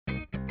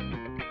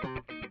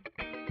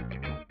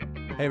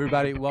Hey,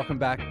 everybody, welcome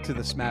back to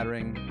The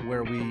Smattering,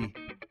 where we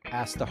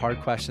ask the hard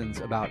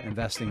questions about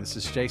investing. This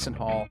is Jason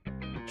Hall,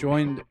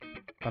 joined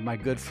by my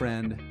good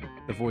friend,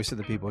 the voice of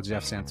the people,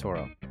 Jeff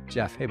Santoro.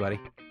 Jeff, hey, buddy.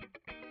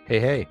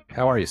 Hey,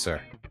 how are you,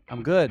 sir?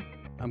 I'm good.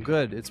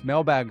 It's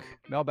mailbag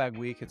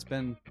week. It's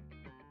been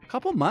a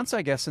couple months,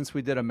 I guess, since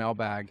we did a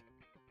mailbag.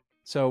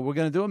 So we're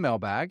going to do a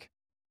mailbag.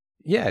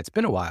 Yeah, it's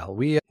been a while.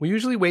 We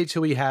usually wait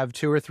till we have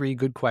 2 or 3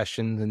 good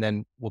questions, and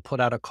then we'll put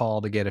out a call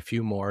to get a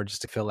few more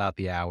just to fill out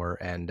the hour.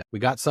 And we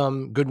got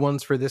some good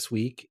ones for this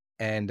week,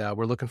 and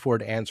we're looking forward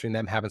to answering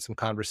them, having some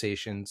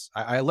conversations.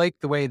 I like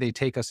the way they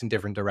take us in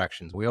different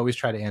directions. We always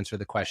try to answer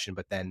the question,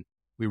 but then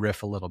we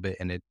riff a little bit,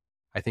 and it,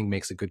 I think,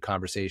 makes a good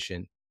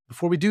conversation.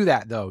 Before we do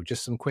that, though,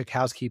 just some quick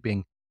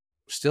housekeeping.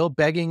 Still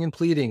begging and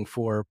pleading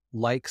for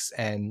likes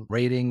and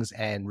ratings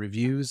and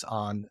reviews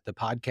on the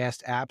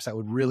podcast apps. That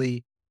would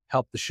really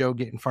help the show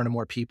get in front of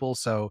more people.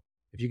 So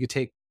if you could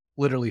take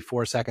literally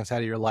 4 seconds out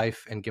of your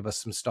life and give us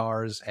some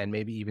stars and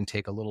maybe even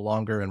take a little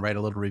longer and write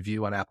a little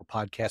review on Apple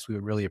Podcasts, we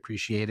would really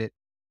appreciate it.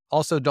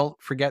 Also, don't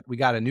forget, we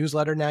got a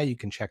newsletter now. You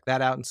can check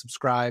that out and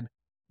subscribe.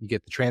 You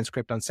get the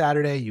transcript on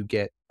Saturday. You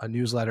get a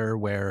newsletter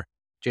where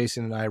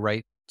Jason and I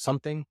write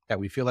something that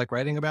we feel like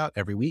writing about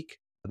every week.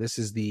 This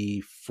is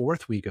the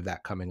 4th week of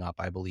that coming up,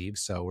 I believe.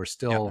 So we're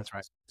That's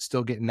right.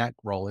 still getting that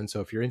rolling. So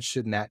if you're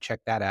interested in that, check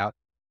that out.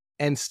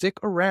 And stick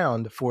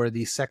around for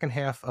the second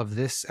half of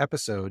this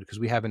episode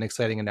because we have an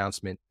exciting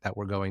announcement that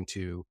we're going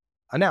to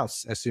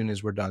announce as soon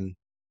as we're done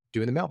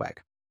doing the mailbag.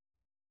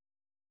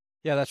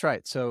 Yeah, that's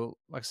right. So,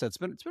 like I said, it's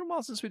been a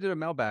while since we did a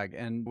mailbag,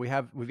 and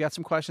we've got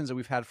some questions that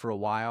we've had for a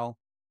while.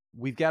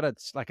 We've got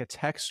a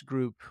text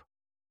group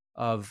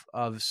of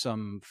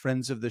some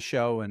friends of the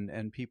show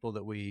and people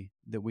that we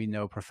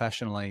know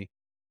professionally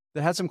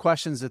that had some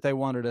questions that they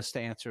wanted us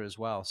to answer as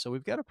well. So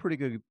we've got a pretty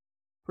good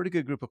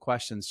group of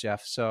questions,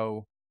 Jeff.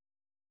 So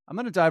I'm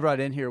going to dive right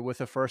in here with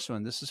the first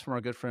one. This is from our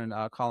good friend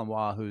Colin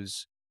Waugh,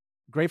 who's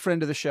a great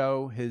friend of the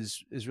show.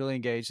 Is really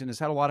engaged and has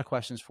had a lot of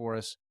questions for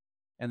us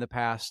in the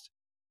past.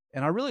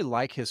 And I really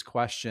like his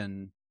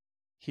question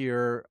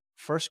here.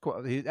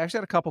 He actually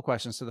had a couple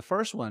questions. So the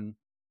first one: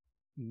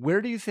 where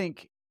do you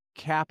think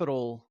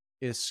capital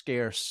is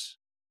scarce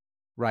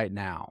right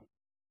now?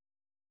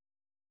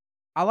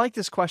 I like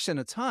this question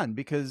a ton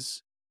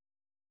because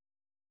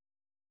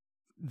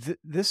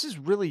this is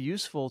really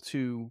useful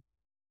to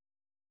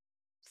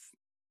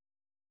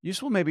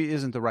useful maybe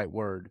isn't the right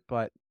word,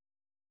 but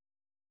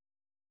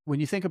when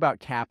you think about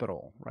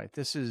capital, right?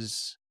 This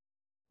is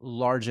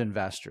large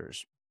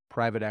investors,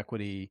 private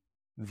equity,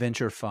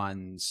 venture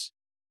funds,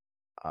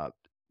 uh,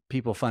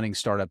 people funding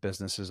startup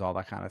businesses, all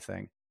that kind of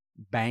thing.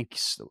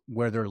 Banks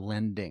where they're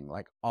lending,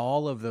 like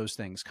all of those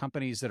things,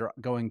 companies that are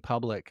going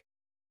public,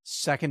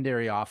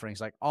 secondary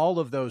offerings, like all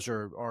of those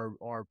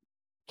are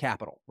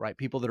capital, right?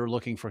 People that are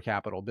looking for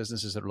capital,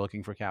 businesses that are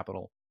looking for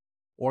capital,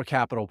 or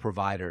capital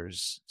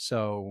providers.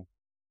 So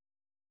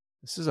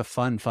this is a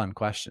fun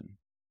question.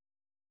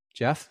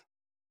 Jeff,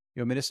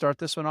 you want me to start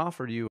this one off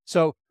or do you?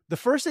 So the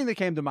first thing that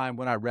came to mind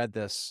when I read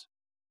this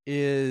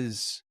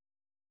is,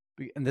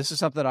 and this is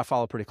something that I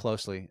follow pretty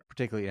closely,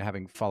 particularly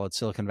having followed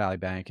Silicon Valley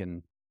Bank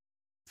and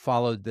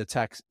followed the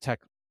tech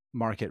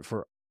market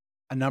for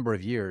a number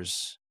of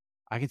years.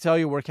 I can tell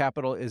you where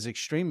capital is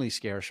extremely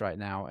scarce right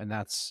now, and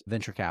that's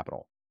venture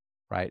capital,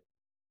 right?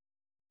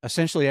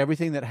 Essentially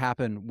everything that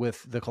happened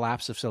with the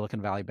collapse of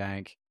Silicon Valley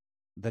Bank,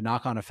 the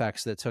knock-on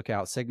effects that took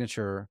out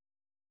Signature,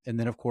 and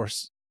then of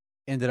course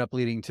ended up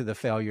leading to the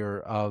failure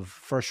of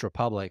First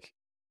Republic,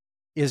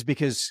 is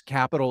because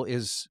capital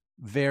is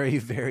very,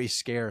 very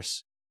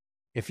scarce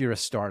if you're a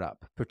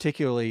startup,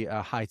 particularly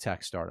a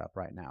high-tech startup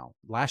right now.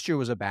 Last year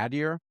was a bad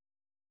year.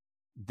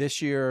 This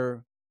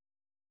year,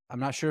 I'm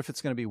not sure if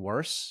it's going to be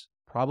worse.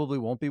 Probably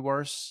won't be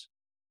worse.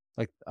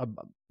 Like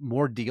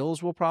more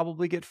deals will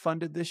probably get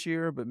funded this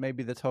year, but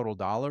maybe the total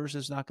dollars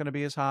is not going to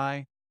be as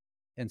high,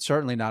 and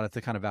certainly not at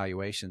the kind of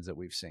valuations that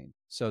we've seen.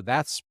 So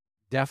that's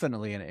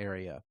definitely an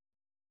area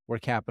where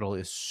capital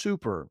is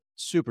super,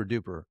 super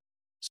duper.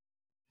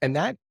 And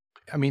that,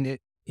 I mean,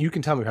 you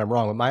can tell me if I'm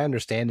wrong, but my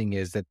understanding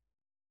is that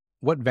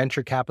what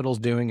venture capital is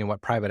doing and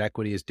what private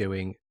equity is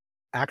doing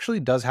actually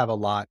does have a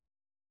lot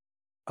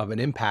of an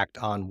impact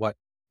on what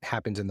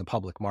happens in the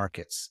public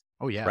markets.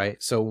 Oh yeah.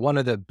 Right. So one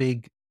of the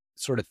big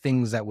sort of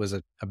things that was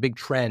a big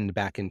trend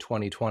back in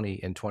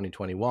 2020 and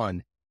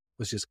 2021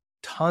 was just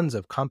tons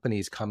of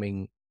companies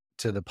coming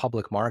to the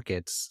public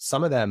markets,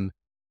 some of them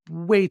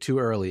way too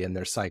early in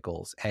their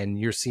cycles. And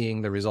you're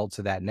seeing the results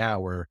of that now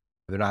where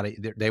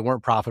they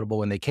weren't profitable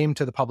when they came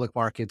to the public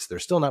markets. They're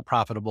still not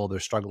profitable. They're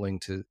struggling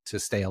to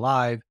stay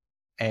alive.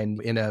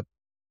 And in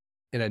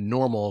a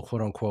normal,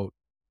 quote unquote,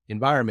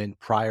 environment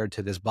prior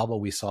to this bubble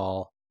we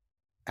saw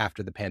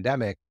after the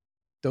pandemic,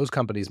 those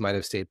companies might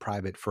have stayed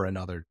private for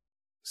another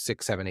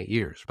 6, 7, 8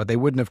 years, but they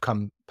wouldn't have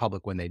come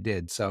public when they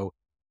did. So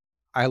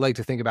I like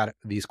to think about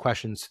these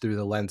questions through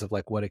the lens of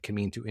like what it can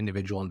mean to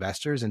individual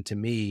investors. And to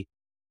me,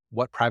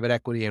 what private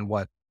equity and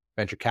what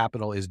venture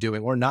capital is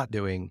doing or not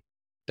doing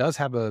does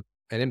have an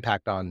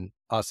impact on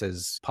us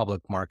as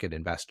public market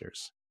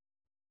investors.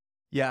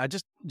 Yeah,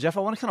 Jeff, I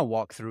want to kind of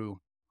walk through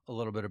a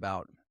little bit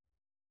about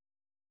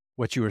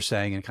what you were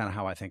saying and kind of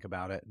how I think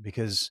about it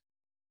because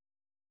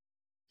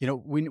we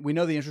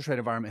know the interest rate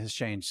environment has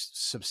changed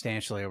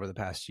substantially over the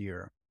past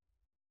year,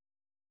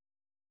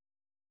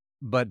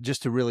 but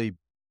just to really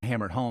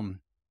hammer it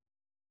home,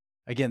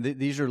 again,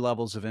 these are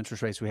levels of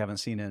interest rates we haven't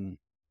seen in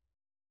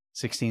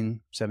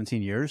 16,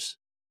 17 years.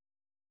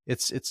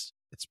 It's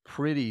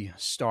pretty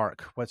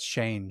stark what's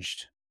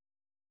changed.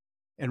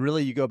 And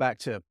really you go back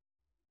to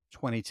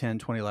 2010,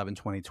 2011,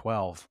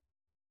 2012.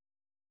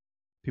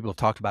 People have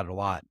talked about it a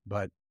lot,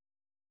 but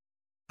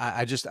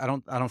I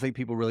don't think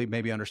people really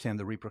maybe understand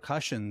the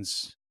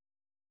repercussions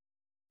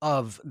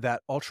of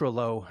that ultra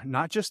low,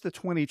 not just the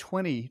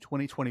 2020,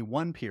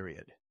 2021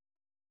 period,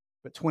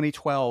 but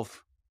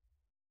 2012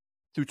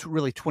 through to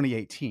really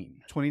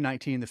 2018.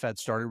 2019, the Fed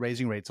started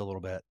raising rates a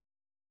little bit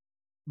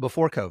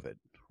before COVID,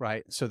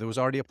 right? So there was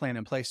already a plan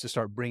in place to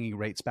start bringing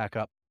rates back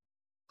up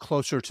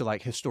closer to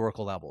like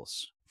historical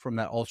levels from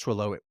that ultra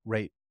low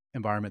rate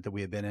environment that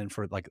we had been in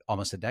for like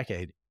almost a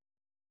decade.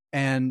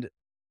 And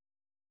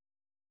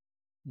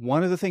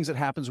one of the things that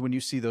happens when you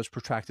see those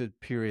protracted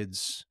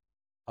periods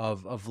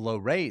of low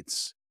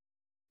rates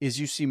is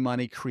you see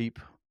money creep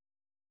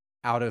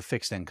out of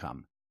fixed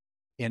income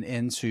and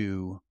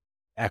into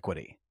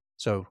equity.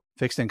 So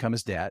fixed income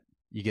is debt.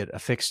 You get a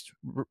fixed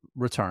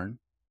return,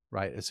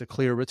 right? It's a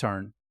clear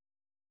return.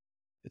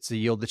 It's the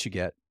yield that you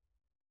get.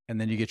 And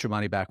then you get your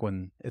money back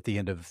when at the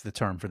end of the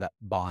term for that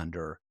bond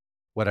or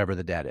whatever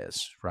the debt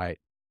is, right?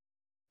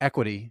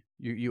 Equity,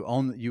 you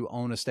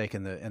own a stake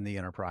in the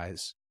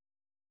enterprise.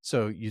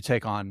 So you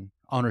take on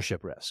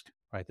ownership risk,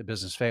 right? The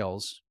business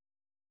fails,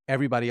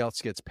 everybody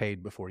else gets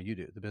paid before you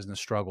do. The business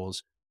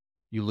struggles,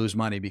 you lose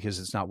money because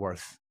it's not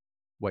worth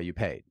what you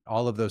paid.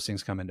 All of those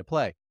things come into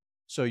play.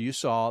 So you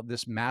saw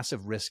this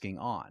massive risking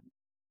on,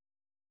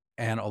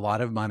 and a lot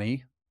of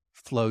money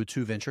flowed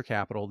to venture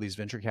capital, these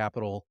venture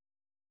capital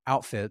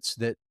outfits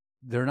that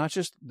they're not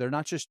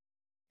just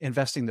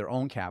investing their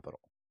own capital.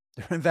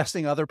 They're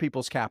investing other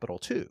people's capital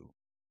too.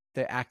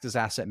 They act as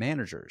asset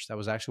managers. That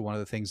was actually one of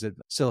the things that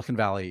Silicon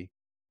Valley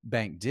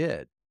Bank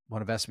did.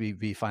 One of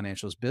SVB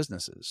Financial's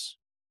businesses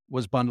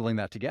was bundling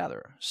that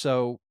together.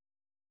 So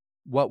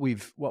what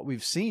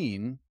we've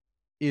seen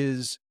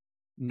is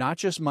not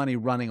just money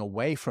running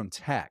away from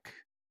tech,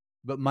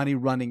 but money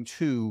running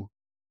to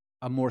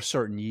a more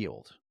certain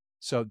yield.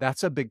 So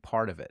that's a big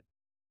part of it.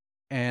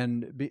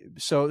 And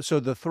so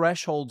the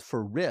threshold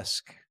for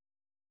risk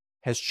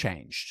has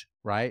changed,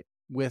 right?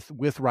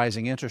 With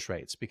rising interest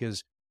rates,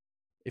 because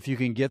if you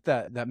can get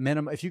that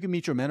minimum, if you can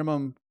meet your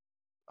minimum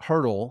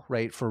hurdle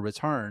rate for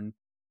return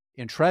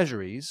in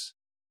treasuries,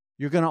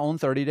 you're going to own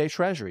 30-day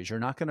treasuries. You're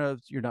not going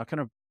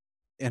to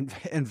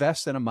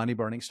invest in a money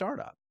burning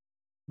startup.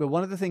 But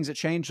one of the things that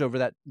changed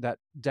over that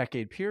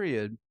decade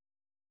period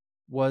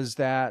was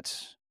that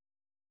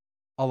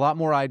a lot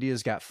more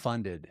ideas got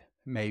funded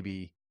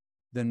maybe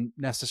than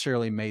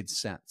necessarily made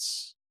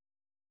sense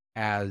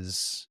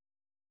as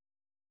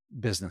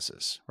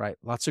businesses, right?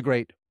 Lots of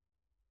great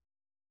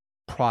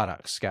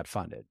products got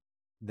funded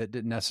that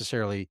didn't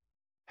necessarily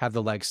have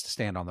the legs to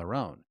stand on their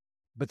own,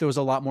 but there was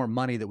a lot more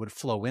money that would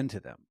flow into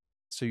them.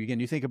 So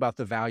again, you think about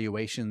the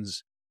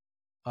valuations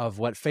of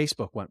what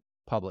Facebook went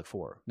public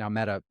for. Now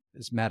Meta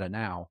is Meta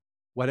now,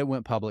 what it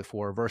went public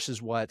for versus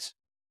what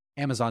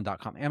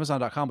Amazon.com.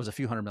 Amazon.com was a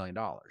few $100 million,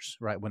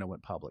 right, when it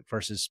went public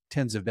versus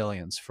tens of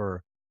billions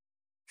for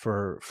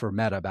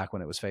Meta back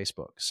when it was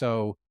Facebook.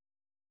 So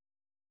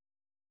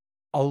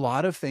a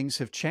lot of things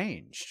have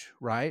changed,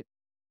 right?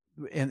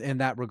 In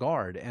that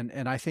regard.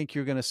 And I think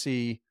you're going to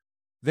see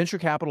venture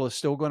capital is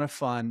still going to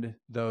fund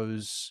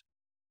those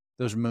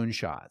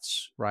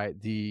moonshots, right?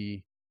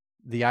 The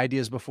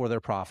ideas before they're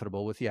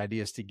profitable, with the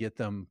ideas to get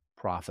them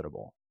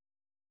profitable.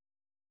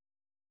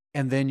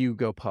 And then you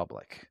go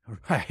public,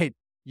 right?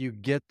 You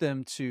get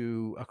them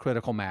to a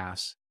critical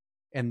mass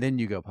and then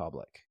you go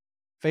public.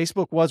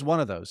 Facebook was one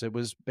of those. It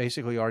was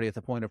basically already at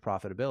the point of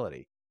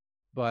profitability.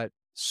 But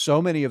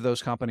so many of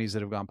those companies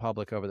that have gone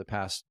public over the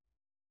past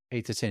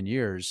 8 to 10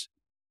 years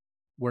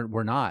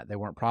were not. They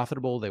weren't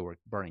profitable. They were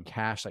burning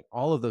cash, like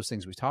all of those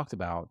things we talked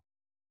about.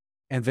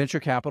 And venture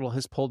capital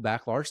has pulled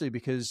back largely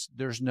because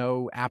there's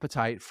no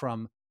appetite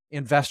from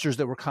investors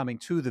that were coming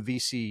to the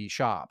VC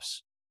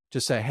shops to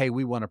say, hey,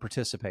 we want to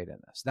participate in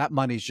this. That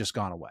money's just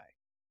gone away,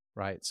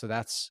 right? So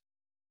that's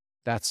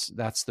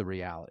the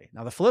reality.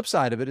 Now, the flip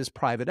side of it is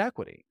private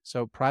equity.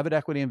 So private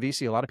equity and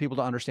VC, a lot of people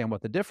don't understand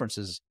what the difference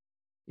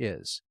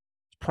is.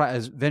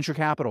 As venture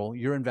capital,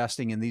 you're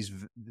investing in these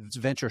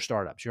venture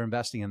startups. You're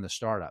investing in the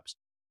startups.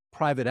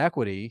 Private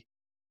equity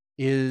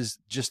is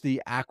just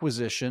the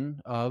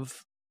acquisition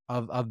of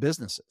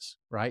businesses,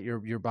 right?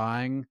 You're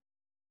buying,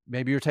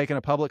 maybe you're taking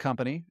a public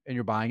company and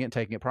you're buying it and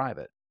taking it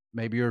private.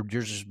 Maybe you're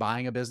just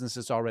buying a business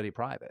that's already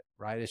private,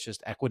 right? It's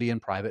just equity in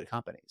private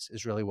companies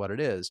is really what it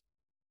is.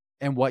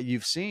 And what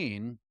you've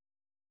seen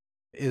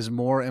is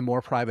more and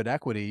more private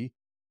equity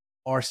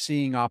are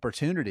seeing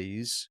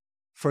opportunities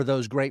for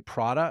those great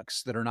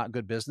products that are not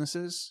good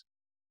businesses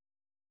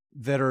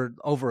that are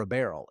over a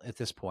barrel at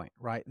this point,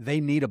 right? They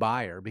need a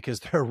buyer because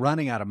they're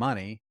running out of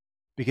money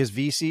because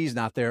VC's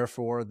not there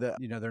for they're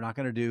not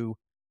going to do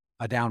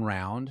a down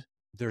round.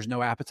 There's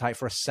no appetite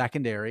for a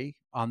secondary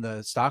on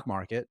the stock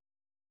market.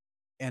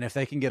 And if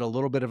they can get a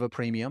little bit of a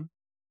premium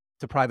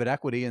to private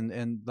equity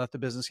and let the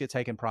business get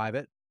taken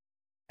private,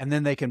 and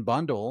then they can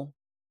bundle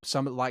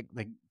some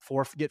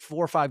get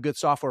 4 or 5 good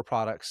software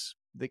products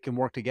that can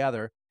work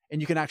together,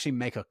 and you can actually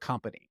make a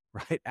company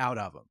right out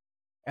of them.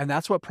 And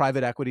that's what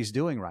private equity is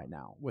doing right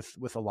now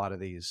with a lot of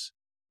these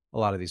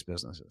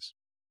businesses.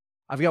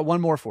 I've got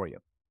one more for you,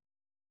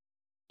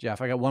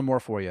 Jeff. I got one more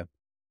for you.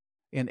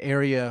 An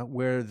area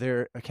where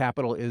their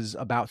capital is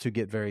about to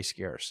get very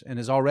scarce and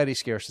is already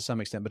scarce to some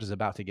extent, but is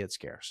about to get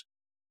scarce.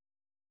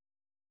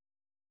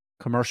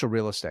 Commercial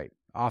real estate,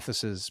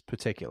 offices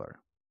particular.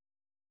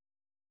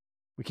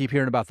 We keep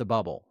hearing about the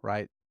bubble,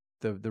 right?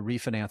 The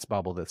refinance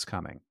bubble that's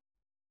coming.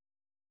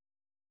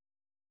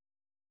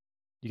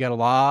 You got a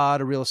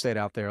lot of real estate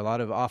out there, a lot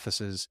of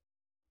offices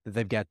that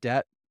they've got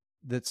debt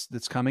that's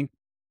coming,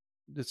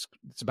 it's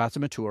about to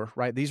mature,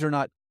 right? These are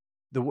not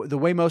the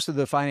way most of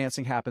the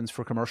financing happens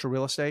for commercial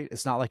real estate.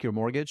 It's not like your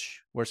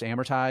mortgage where it's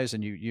amortized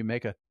and you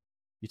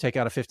take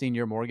out a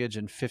 15-year mortgage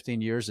and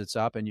 15 years it's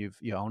up and you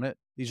own it.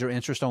 These are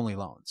interest only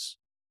loans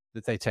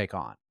that they take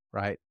on,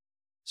 right?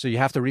 So you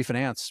have to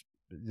refinance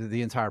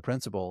the entire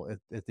principal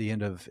at the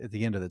end of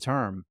the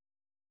term,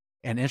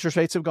 and interest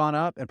rates have gone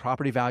up and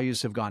property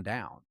values have gone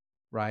down,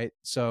 right?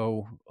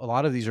 So a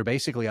lot of these are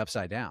basically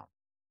upside down.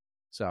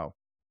 So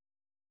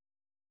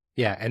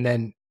Yeah. And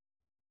then,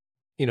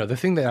 the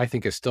thing that I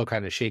think is still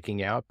kind of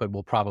shaking out, but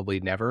will probably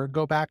never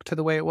go back to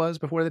the way it was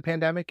before the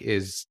pandemic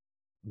is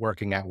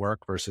working at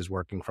work versus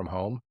working from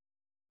home.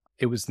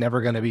 It was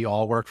never going to be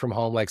all work from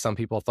home like some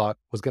people thought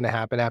was going to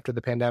happen after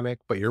the pandemic.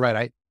 But you're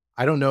right.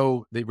 I don't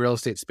know the real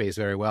estate space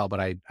very well, but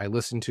I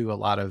listen to a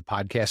lot of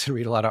podcasts and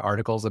read a lot of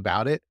articles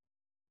about it.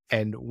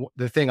 And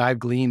the thing I've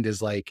gleaned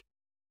is like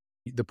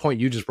the point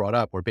you just brought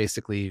up, where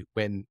basically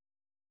when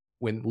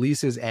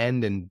leases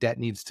end and debt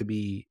needs to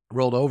be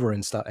rolled over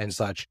and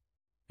such,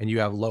 and you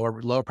have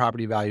lower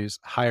property values,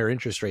 higher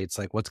interest rates,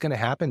 like what's going to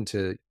happen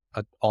to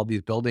all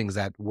these buildings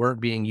that weren't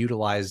being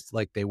utilized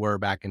like they were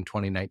back in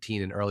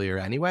 2019 and earlier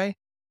anyway?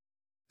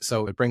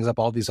 So it brings up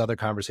all these other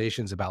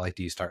conversations about like,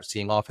 do you start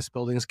seeing office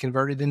buildings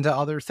converted into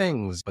other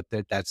things? But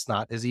that's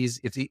not as easy.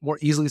 It's more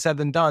easily said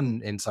than done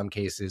in some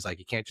cases. Like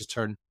you can't just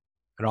turn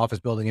an office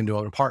building into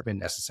an apartment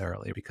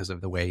necessarily because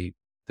of the way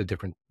the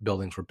different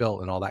buildings were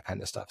built and all that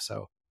kind of stuff.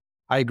 So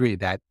I agree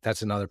that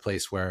that's another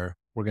place where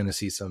we're going to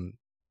see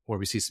where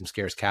we see some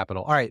scarce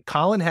capital. All right.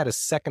 Colin had a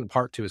second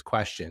part to his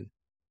question.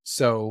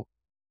 So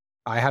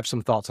I have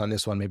some thoughts on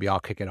this one. Maybe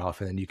I'll kick it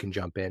off and then you can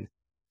jump in.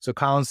 So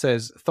Colin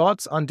says,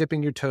 thoughts on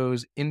dipping your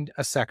toes in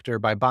a sector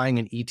by buying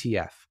an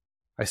ETF.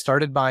 I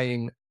started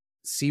buying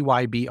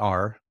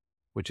CYBR,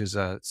 which is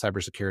a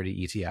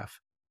cybersecurity ETF.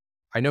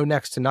 I know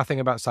next to nothing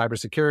about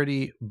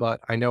cybersecurity,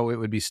 but I know it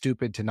would be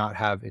stupid to not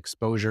have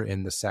exposure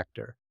in the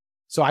sector.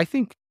 So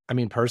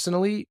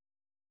personally,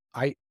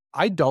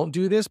 I don't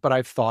do this, but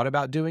I've thought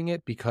about doing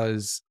it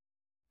because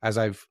as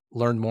I've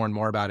learned more and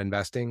more about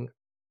investing,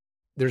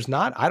 there's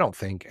not, I don't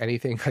think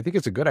anything, I think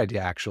it's a good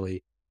idea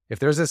actually. If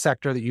there's a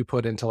sector that you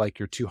put into like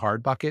your too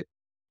hard bucket,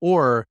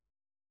 or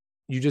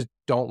you just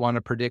don't want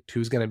to predict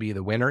who's going to be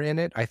the winner in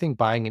it, I think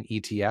buying an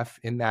ETF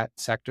in that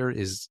sector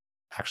is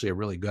actually a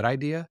really good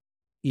idea,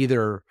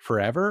 either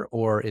forever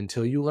or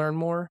until you learn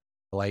more.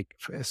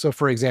 So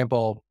for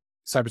example,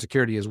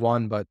 cybersecurity is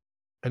one, but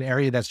an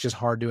area that's just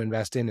hard to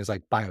invest in is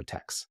like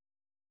biotechs,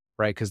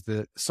 right? Because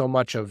so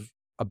much of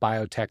a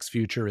biotech's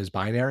future is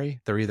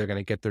binary. They're either going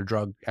to get their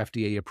drug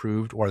FDA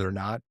approved or they're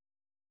not.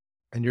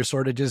 And you're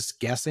sort of just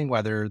guessing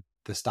whether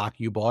the stock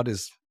you bought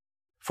is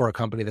for a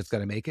company that's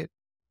going to make it.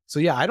 So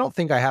yeah, I don't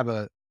think I have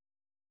a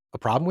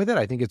problem with it.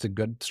 I think it's a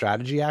good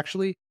strategy,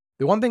 actually.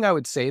 The one thing I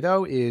would say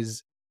though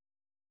is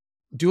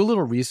do a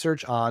little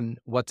research on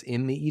what's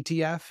in the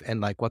ETF and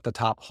like what the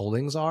top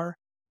holdings are.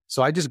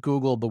 So I just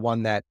Googled the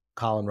one that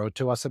Colin wrote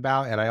to us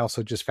about, and I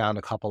also just found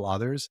a couple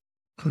others.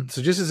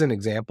 So just as an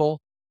example,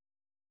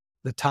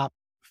 the top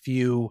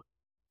few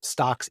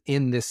stocks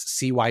in this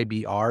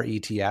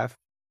CYBR ETF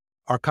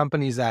are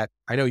companies that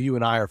I know you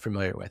and I are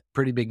familiar with,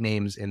 pretty big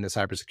names in the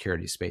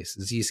cybersecurity space: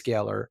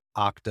 Zscaler,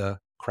 Okta,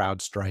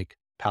 CrowdStrike,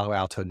 Palo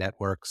Alto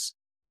Networks,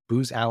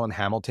 Booz Allen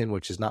Hamilton,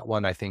 which is not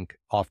one I think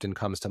often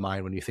comes to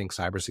mind when you think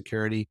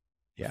cybersecurity,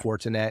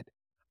 Fortinet.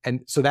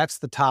 And so that's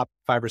the top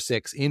 5 or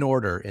 6 in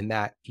order in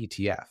that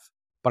ETF.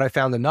 But I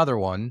found another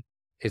one.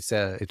 It's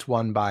an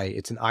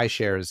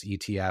iShares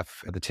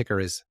ETF. The ticker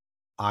is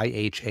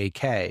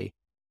IHAK.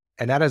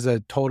 And that is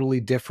a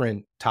totally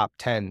different top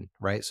 10,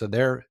 right? So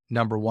their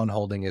number 1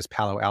 holding is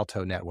Palo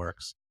Alto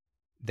Networks.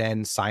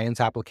 Then Science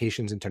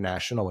Applications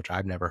International, which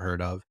I've never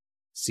heard of,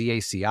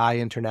 CACI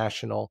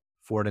International,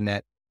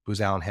 Fortinet,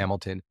 Booz Allen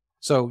Hamilton.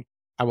 So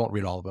I won't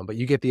read all of them, but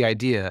you get the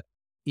idea.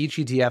 Each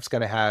ETF is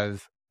going to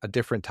have a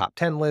different top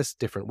 10 list,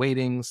 different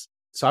weightings.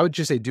 So I would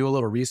just say do a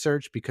little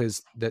research,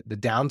 because the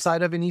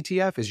downside of an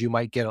ETF is you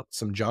might get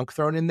some junk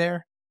thrown in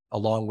there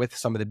along with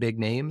some of the big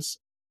names,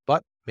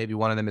 but maybe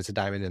one of them is a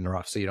diamond in the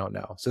rough, so you don't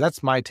know. So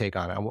that's my take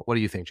on it. What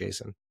do you think,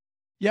 Jason?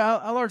 Yeah,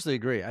 I largely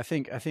agree. I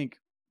think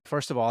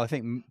first of all, I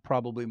think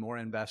probably more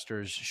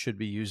investors should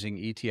be using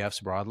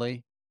ETFs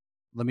broadly.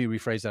 Let me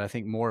rephrase that. I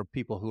think more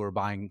people who are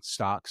buying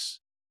stocks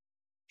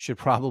should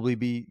probably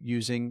be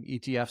using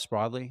ETFs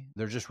broadly.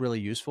 They're just really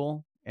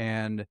useful,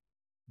 and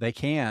they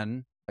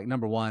can, like,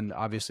 number one,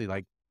 obviously,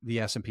 like the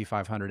S&P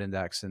 500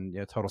 index and,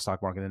 total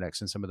stock market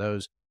index and some of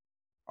those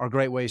are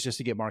great ways just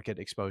to get market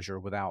exposure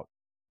without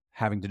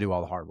having to do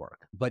all the hard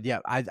work. But yeah,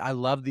 I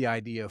love the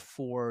idea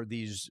for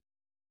these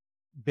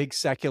big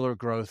secular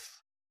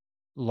growth,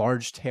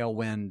 large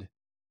tailwind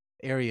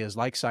areas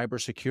like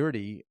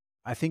cybersecurity.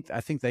 I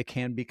think they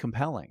can be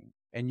compelling.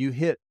 And you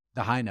hit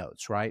the high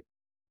notes, right?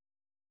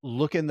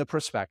 Look in the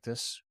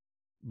prospectus,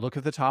 look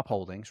at the top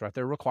holdings, right?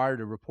 They're required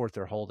to report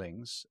their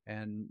holdings.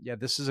 And yeah,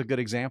 this is a good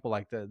example,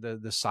 like the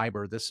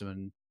cyber, this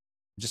one,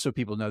 just so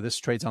people know, this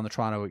trades on the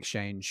Toronto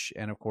Exchange.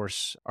 And of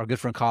course, our good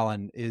friend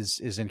Colin is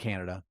in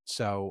Canada.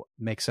 So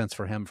makes sense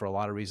for him for a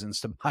lot of reasons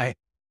to buy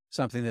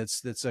something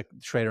that's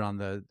traded on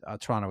the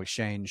Toronto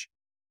Exchange.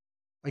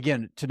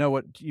 Again, to know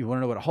what you want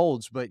to know what it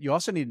holds, but you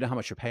also need to know how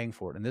much you're paying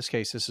for it. In this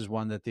case, this is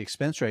one that the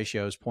expense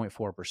ratio is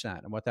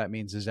 0.4%. And what that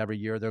means is every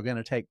year they're going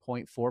to take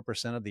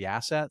 0.4% of the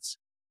assets.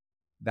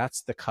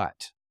 That's the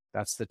cut.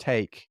 That's the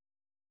take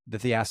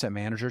that the asset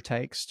manager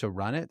takes to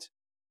run it.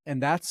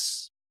 And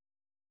that's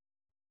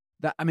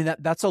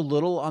a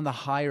little on the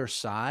higher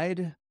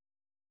side.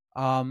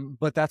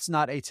 But that's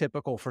not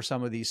atypical for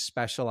some of these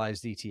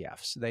specialized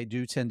ETFs. They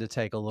do tend to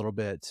take a little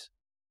bit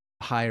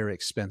higher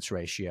expense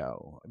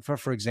ratio.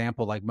 For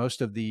example, like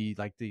most of the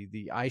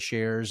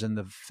iShares and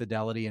the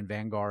Fidelity and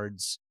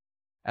Vanguard's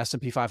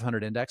S&P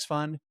 500 index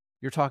fund,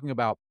 you're talking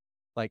about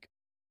like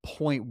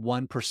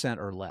 0.1%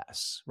 or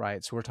less,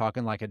 right? So we're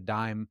talking like a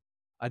dime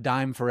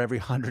for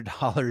every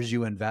 $100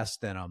 you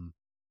invest in them.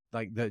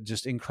 Like the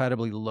just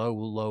incredibly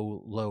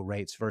low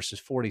rates versus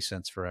 40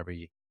 cents for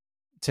every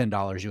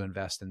 $10 you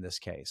invest in this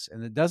case.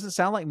 And it doesn't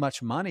sound like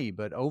much money,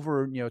 but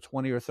over,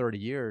 20 or 30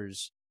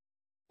 years,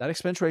 that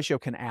expense ratio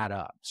can add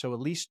up. So at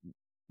least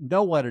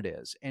know what it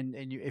is. And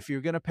if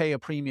you're going to pay a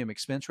premium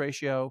expense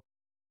ratio,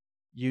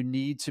 you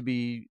need to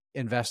be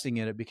investing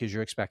in it because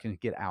you're expecting to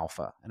get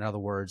alpha. In other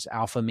words,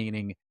 alpha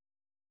meaning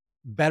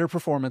better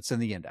performance than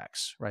the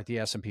index, right? The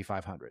S&P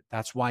 500.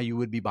 That's why you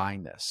would be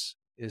buying this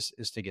is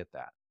to get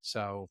that.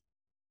 So,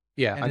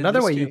 Yeah, and in another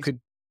this way you case, could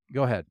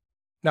go ahead.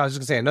 no, I was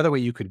just gonna say another way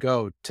you could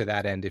go to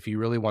that end if you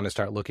really want to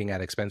start looking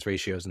at expense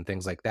ratios and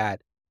things like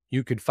that,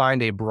 you could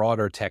find a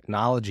broader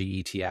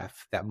technology ETF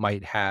that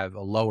might have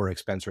a lower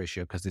expense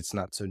ratio because it's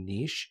not so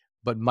niche,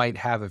 but might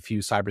have a few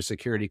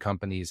cybersecurity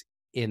companies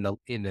in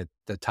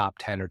the top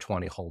 10 or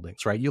 20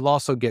 holdings, right? You'll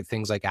also get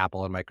things like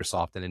Apple and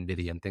Microsoft and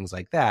Nvidia and things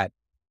like that,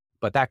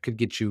 but that could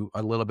get you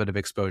a little bit of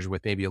exposure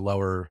with maybe a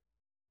lower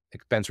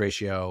expense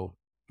ratio,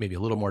 maybe a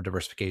little more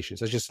diversification.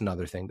 So it's just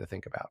another thing to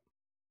think about.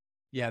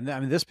 Yeah, I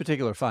mean, this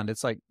particular fund,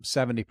 it's like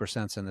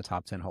 70% in the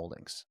top 10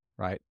 holdings,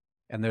 right?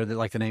 And they're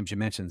like the names you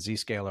mentioned,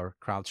 Zscaler,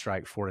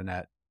 CrowdStrike,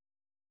 Fortinet.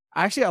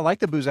 Actually, I like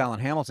the Booz Allen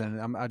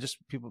Hamilton.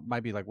 People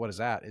might be like, "What is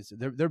that?"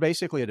 They're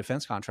basically a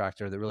defense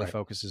contractor that really Right.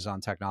 focuses on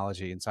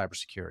technology and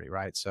cybersecurity,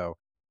 right? So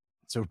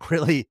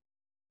really,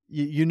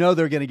 you know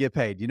they're going to get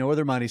paid. You know where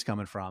their money's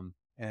coming from,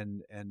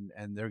 and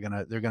they're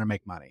gonna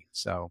make money.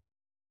 So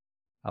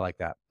I like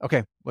that.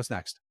 Okay, what's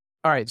next?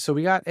 All right. So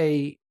we got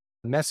a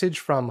message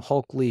from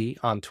Hulk Lee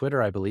on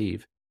Twitter, I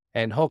believe.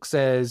 And Hulk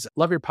says,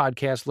 love your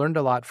podcast, learned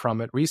a lot from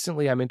it.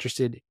 Recently, I'm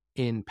interested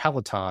in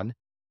Peloton, and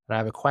I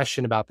have a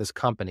question about this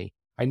company.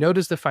 I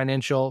noticed the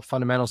financial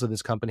fundamentals of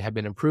this company have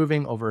been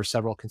improving over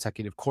several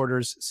consecutive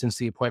quarters since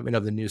the appointment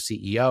of the new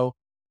CEO.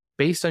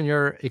 Based on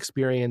your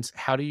experience,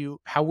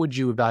 how would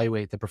you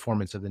evaluate the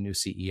performance of the new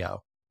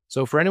CEO?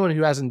 So for anyone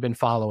who hasn't been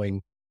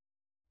following,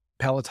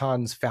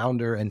 Peloton's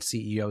founder and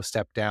CEO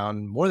stepped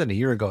down more than a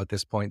year ago at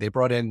this point. They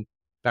brought in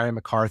Barry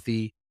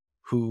McCarthy,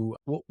 who,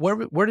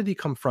 where did he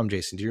come from,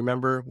 Jason? Do you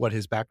remember what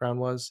his background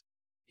was?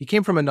 He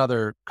came from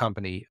another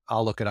company.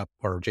 I'll look it up,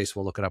 or Jason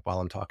will look it up while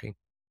I'm talking.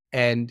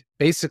 And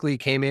basically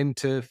came in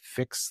to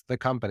fix the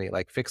company,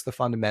 like fix the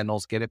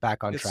fundamentals, get it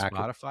back on It's track.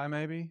 Spotify,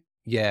 maybe.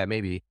 Yeah,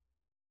 maybe.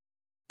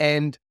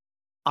 And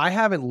I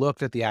haven't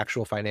looked at the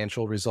actual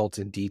financial results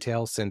in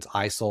detail since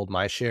I sold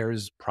my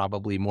shares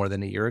probably more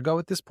than a year ago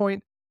at this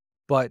point.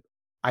 But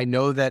I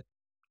know that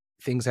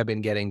things have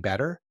been getting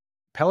better.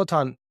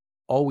 Peloton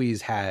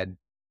always had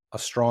a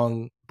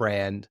strong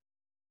brand,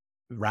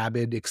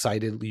 rabid,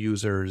 excited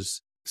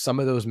users. Some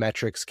of those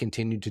metrics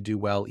continued to do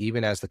well,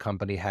 even as the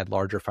company had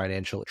larger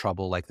financial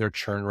trouble, like their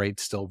churn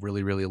rate's still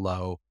really, really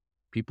low.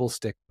 People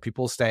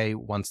stay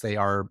once they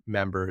are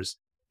members.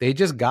 They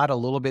just got a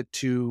little bit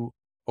too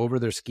over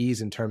their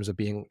skis in terms of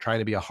trying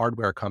to be a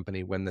hardware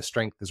company when the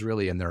strength is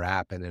really in their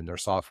app and in their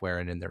software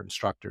and in their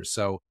instructors.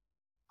 So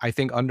I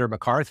think under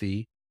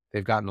McCarthy,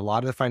 they've gotten a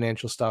lot of the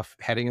financial stuff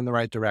heading in the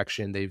right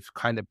direction. They've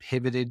kind of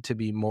pivoted to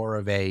be more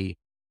of a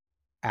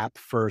app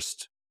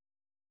first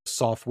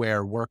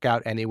software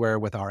workout anywhere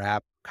with our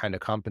app kind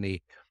of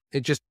company.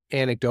 it just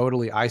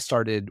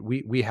anecdotally,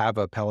 we have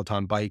a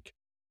Peloton bike,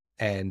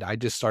 and I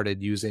just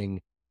started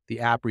using the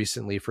app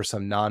recently for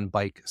some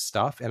non-bike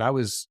stuff. And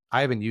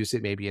I haven't used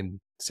it maybe in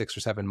 6 or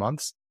 7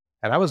 months.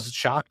 And I was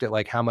shocked at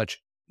like how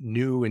much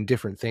new and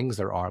different things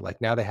there are.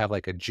 Like now they have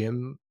like a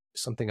gym,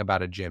 something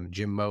about a gym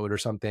mode or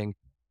something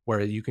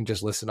where you can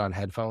just listen on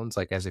headphones,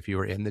 like as if you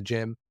were in the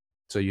gym.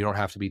 So you don't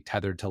have to be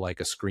tethered to like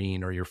a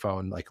screen or your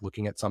phone, like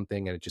looking at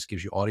something, and it just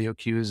gives you audio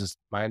cues, is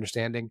my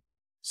understanding.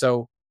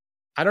 So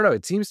I don't know.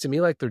 It seems to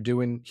me like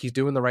he's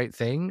doing the right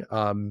thing.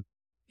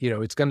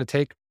 It's going to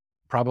take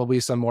probably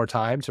some more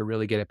time to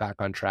really get it back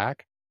on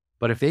track.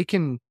 But if they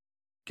can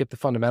get the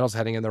fundamentals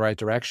heading in the right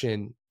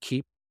direction,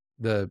 keep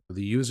the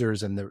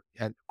users and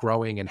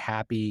growing and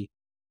happy,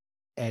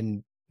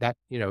 and that,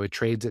 it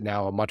trades at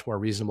now a much more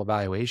reasonable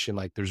valuation.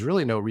 Like there's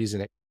really no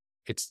reason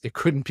it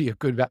couldn't be a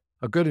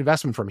good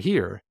investment from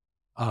here.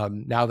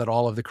 Now that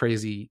all of the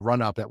crazy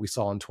run up that we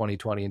saw in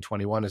 2020 and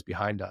 21 is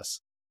behind us.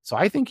 So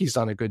I think he's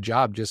done a good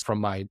job just from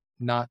my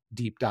not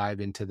deep dive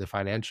into the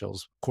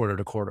financials quarter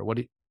to quarter.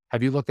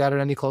 Have you looked at it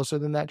any closer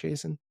than that,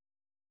 Jason?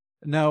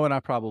 No, and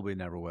I probably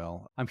never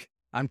will.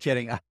 I'm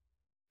kidding.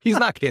 He's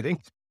not kidding.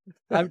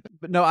 But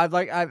no, I've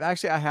read,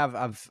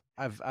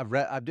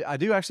 I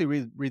do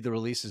actually read the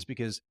releases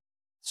because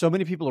so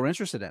many people are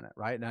interested in it,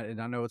 right? And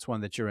I know it's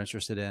one that you're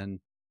interested in.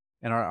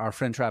 And our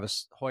friend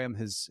Travis Hoyam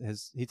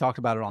he talked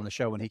about it on the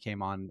show when he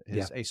came on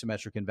his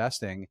asymmetric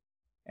investing,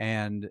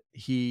 and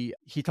he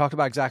talked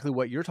about exactly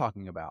what you're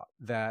talking about,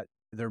 that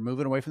they're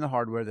moving away from the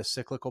hardware, the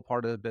cyclical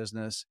part of the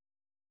business,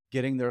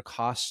 getting their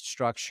cost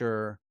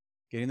structure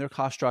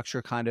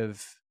kind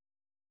of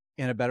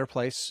in a better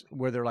place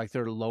where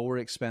their lower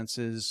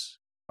expenses,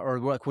 or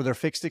like where their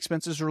fixed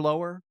expenses are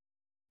lower,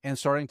 and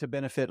starting to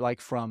benefit like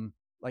from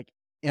like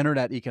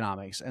internet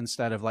economics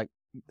instead of like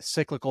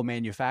cyclical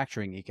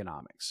manufacturing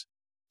economics.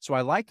 So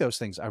I like those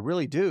things. I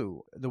really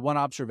do. The one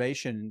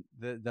observation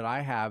that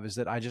I have is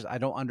that I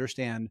don't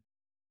understand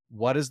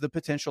what is the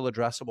potential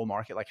addressable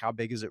market? Like how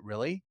big is it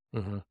really?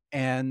 Mm-hmm.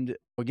 And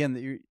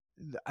again,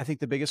 I think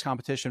the biggest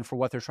competition for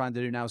what they're trying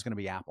to do now is going to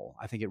be Apple.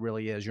 I think it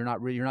really is. You're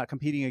not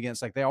competing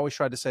against, like they always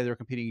tried to say they're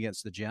competing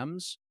against the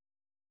gyms,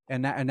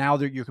 and now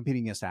you're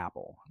competing against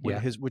Apple,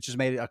 Yeah. which has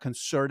made a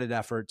concerted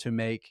effort to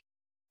make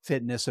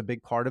fitness a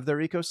big part of their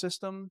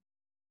ecosystem.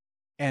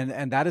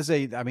 And that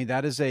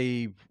is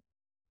a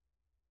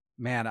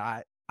man.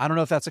 I don't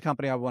know if that's a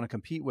company I want to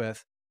compete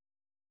with.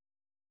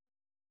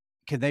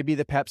 Can they be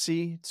the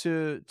Pepsi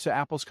to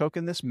Apple's Coke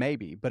in this?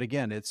 Maybe, but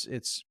again,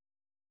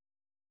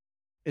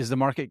 is the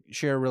market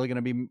share really going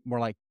to be more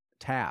like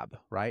Tab,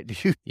 right?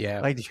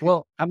 Yeah.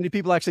 Well, how many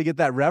people actually get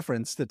that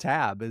reference to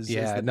Tab? Is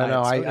the no,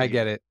 diet soda I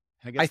get here? it.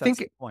 I guess I that's think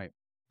the point.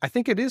 I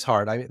think it is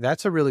hard.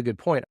 That's a really good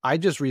point. I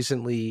just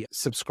recently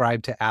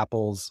subscribed to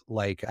Apple's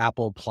like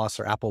Apple Plus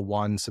or Apple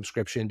One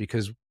subscription,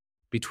 because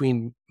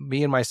between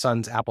me and my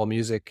son's Apple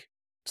Music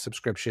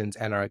subscriptions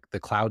and the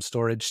cloud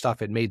storage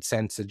stuff, it made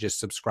sense to just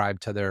subscribe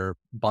to their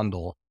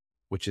bundle,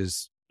 which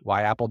is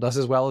why Apple does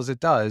as well as it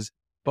does.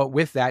 But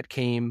with that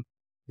came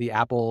the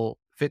Apple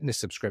Fitness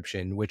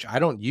subscription, which I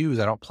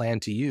don't plan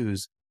to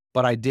use,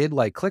 but I did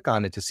like click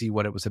on it to see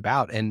what it was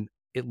about. And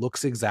it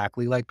looks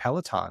exactly like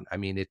Peloton. I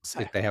mean,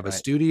 they have a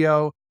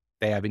studio,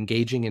 they have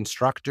engaging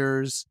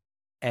instructors.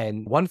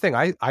 And one thing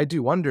I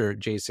do wonder,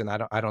 Jason,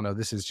 I don't know,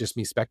 this is just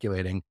me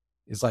speculating,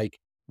 is like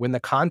when the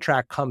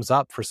contract comes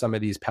up for some of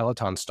these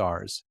Peloton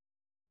stars,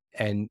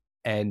 and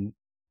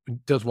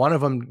does one of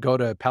them go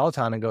to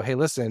Peloton and go, hey,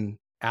 listen,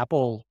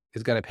 Apple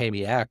is going to pay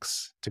me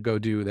X to go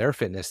do their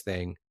fitness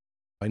thing,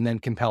 and then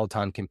can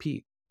Peloton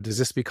compete? Does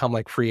this become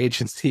like free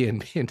agency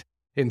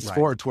in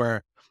sports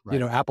where,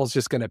 Apple's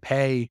just going to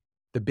pay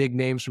the big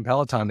names from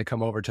Peloton to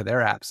come over to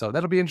their app? So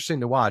that'll be interesting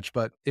to watch.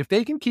 But if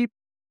they can keep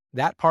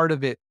that part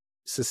of it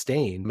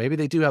sustained, maybe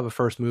they do have a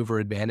first mover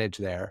advantage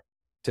there.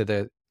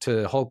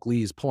 To Hulk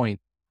Lee's point,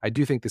 I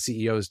do think the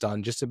CEO has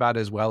done just about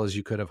as well as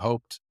you could have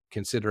hoped,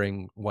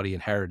 considering what he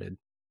inherited.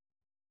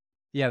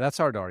 Yeah, that's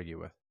hard to argue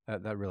with.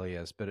 That really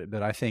is.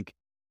 But I think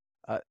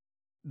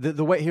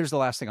the way, here's the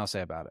last thing I'll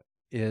say about it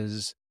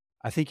is,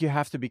 I think you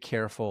have to be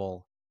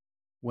careful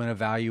when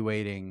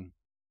evaluating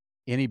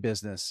any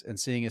business and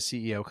seeing a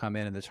CEO come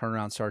in and the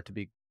turnaround start to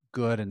be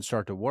good and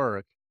start to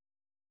work,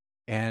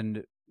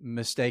 and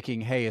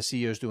mistaking, hey, a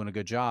CEO is doing a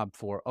good job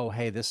for, oh,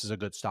 hey, this is a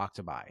good stock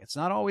to buy. It's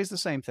not always the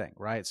same thing,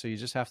 right? So you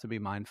just have to be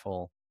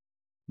mindful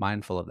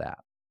of that.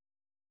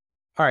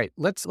 All right,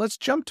 let's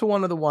jump to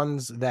one of the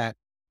ones that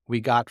we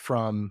got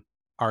from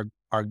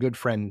our good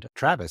friend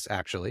Travis,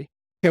 actually.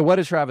 Okay, what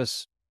did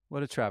Travis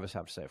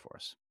have to say for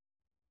us?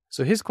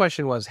 So his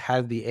question was,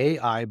 has the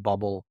AI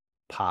bubble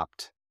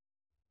popped?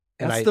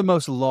 And that's the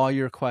most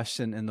lawyer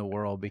question in the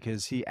world,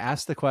 because he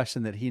asked the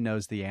question that he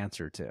knows the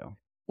answer to.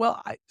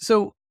 Well,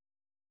 so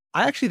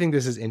I actually think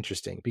this is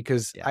interesting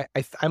because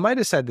I might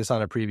have said this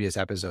on a previous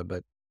episode,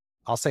 but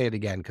I'll say it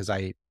again because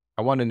I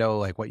want to know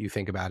like what you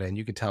think about it, and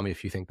you can tell me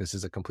if you think this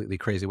is a completely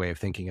crazy way of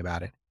thinking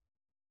about it.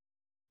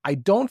 I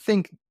don't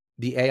think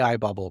the AI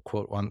bubble,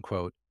 quote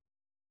unquote,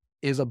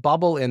 is a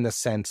bubble in the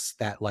sense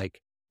that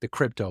like the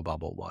crypto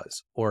bubble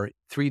was or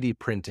 3D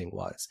printing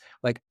was.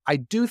 Like, I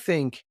do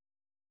think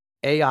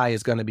AI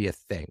is going to be a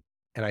thing.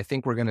 And I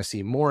think we're going to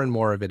see more and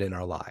more of it in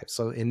our lives.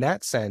 So in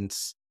that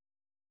sense,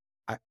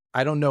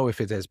 I don't know if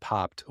it has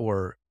popped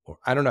or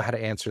I don't know how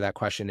to answer that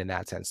question in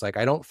that sense. Like,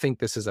 I don't think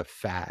this is a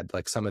fad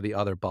like some of the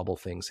other bubble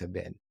things have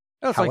been.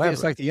 No, it's However,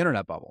 like the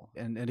internet bubble.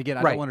 And again,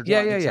 I don't right. want to Yeah,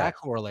 draw an yeah, yeah. exact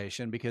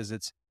correlation because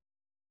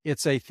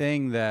it's a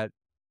thing that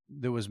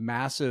there was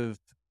massive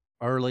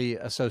early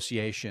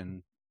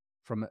association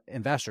from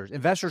investors.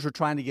 Investors were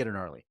trying to get in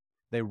early.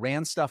 They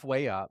ran stuff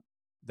way up.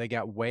 They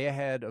got way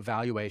ahead of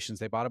valuations.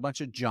 They bought a bunch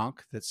of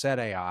junk that said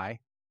AI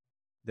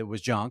that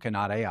was junk and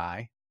not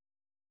AI.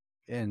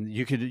 And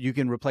you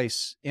can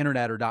replace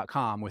internet or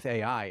 .com with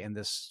AI in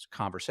this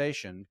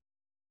conversation.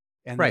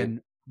 And Right.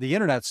 then the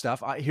internet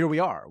stuff, here we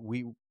are.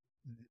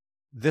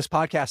 This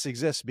podcast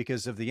exists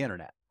because of the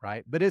internet,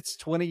 right? But it's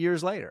 20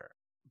 years later.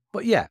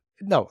 But yeah,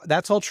 no,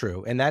 that's all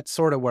true. And that's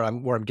sort of where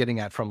I'm getting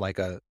at from like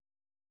a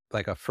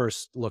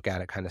first look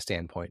at it kind of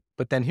standpoint.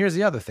 But then here's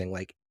the other thing,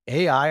 like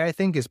AI, I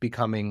think is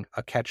becoming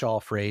a catch-all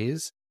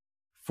phrase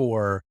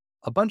for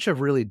a bunch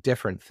of really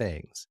different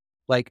things.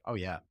 Like Oh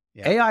yeah.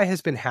 Yeah. AI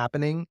has been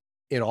happening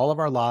in all of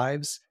our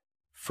lives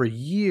for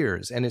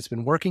years, and it's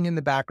been working in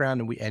the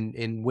background and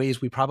in ways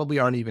we probably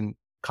aren't even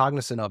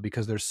cognizant of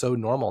because they're so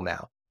normal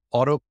now.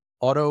 Auto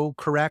auto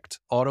correct,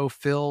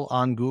 autofill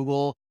on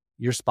Google,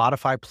 your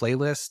Spotify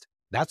playlist,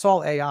 that's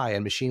all AI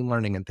and machine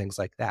learning and things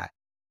like that.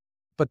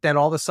 But then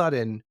all of a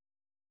sudden,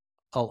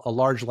 a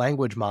large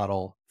language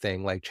model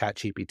thing like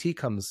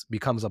ChatGPT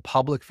becomes a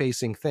public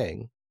facing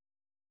thing,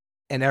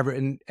 and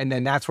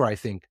then that's where I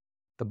think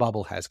the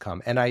bubble has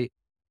come. And I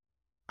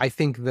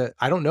think that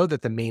I don't know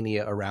that the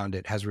mania around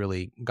it has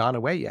really gone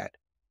away yet.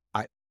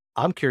 I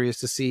I'm curious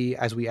to see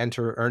as we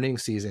enter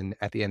earnings season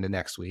at the end of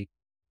next week,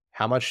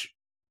 how much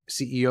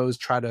CEOs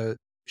try to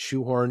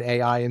shoehorn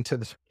AI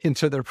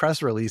into their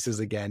press releases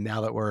again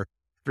now that we're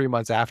 3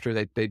 months after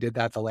they did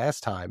that the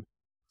last time.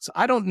 So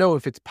I don't know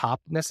if it's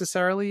popped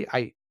necessarily.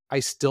 I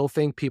still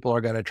think people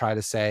are going to try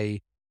to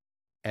say,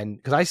 and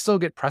because I still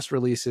get press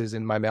releases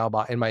in my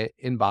mailbox in my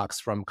inbox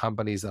from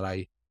companies that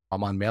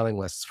I'm on mailing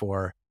lists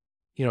for,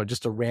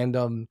 just a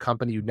random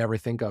company you'd never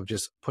think of,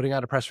 just putting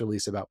out a press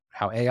release about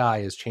how AI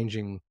is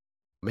changing,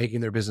 making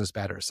their business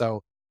better.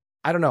 So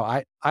I don't know.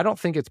 I don't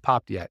think it's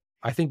popped yet.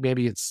 I think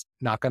maybe it's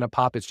not going to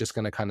pop. It's just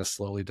going to kind of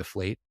slowly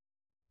deflate.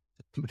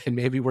 And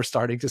maybe we're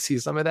starting to see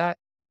some of that.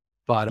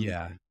 But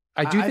Yeah.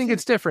 I do I think think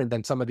it's different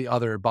than some of the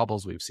other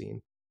bubbles we've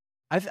seen.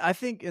 I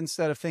think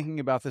instead of thinking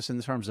about this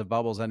in terms of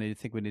bubbles, we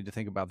need to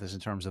think about this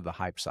in terms of the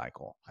hype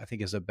cycle. I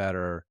think is a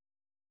better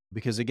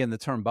because again, the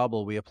term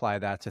bubble, we apply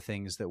that to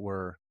things that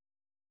were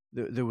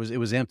it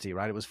was empty,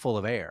 right? It was full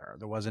of air.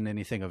 There wasn't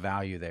anything of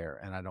value there.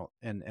 And I don't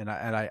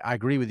I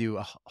agree with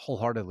you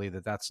wholeheartedly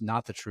that that's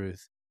not the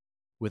truth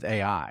with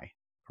AI,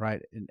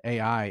 right? And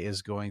AI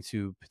is going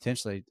to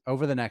potentially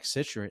over the next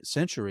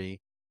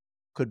century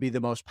could be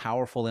the most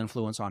powerful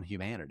influence on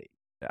humanity.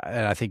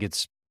 And I think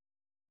it's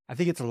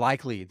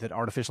likely that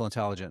artificial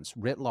intelligence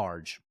writ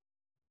large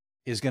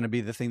is going to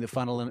be the thing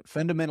that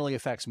fundamentally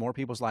affects more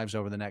people's lives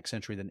over the next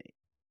century than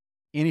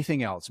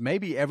anything else.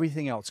 Maybe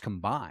everything else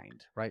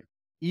combined, right?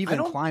 I Even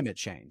don't climate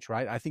change,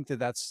 right? I think that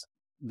that's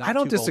I not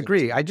don't too bold of a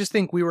disagree. I statement. just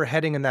think we were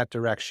heading in that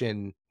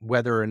direction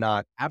whether or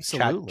not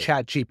Absolutely.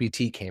 Chat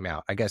GPT came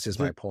out, I guess is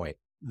my The point.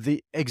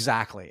 the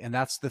exactly. And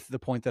that's the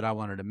point that I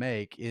wanted to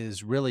make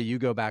is really you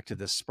go back to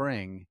the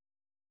spring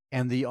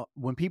and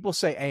when people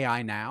say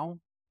AI now,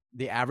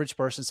 the average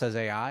person says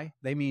AI,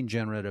 they mean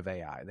generative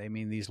AI. They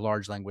mean these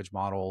large language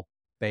model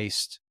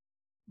based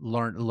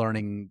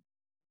learning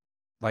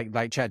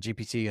like Chat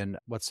GPT and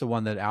what's the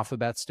one that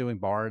Alphabet's doing?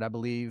 Bard, I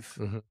believe.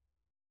 Mhm.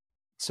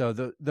 So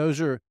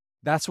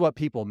that's what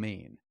people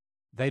mean.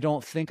 They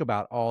don't think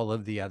about all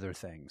of the other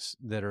things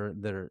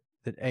that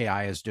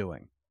AI is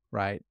doing,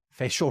 right?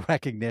 Facial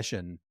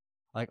recognition,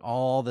 like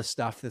all the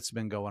stuff that's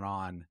been going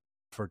on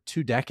for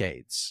 2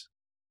 decades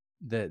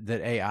that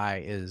AI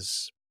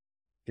is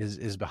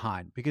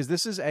behind. Because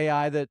this is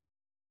AI that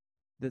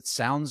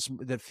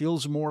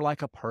feels more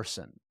like a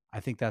person.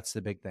 I think that's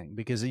the big thing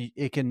because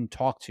it can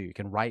talk to you, it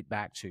can write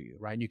back to you,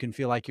 right? And you can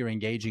feel like you're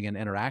engaging and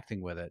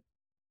interacting with it.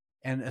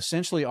 And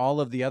essentially all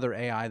of the other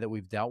AI that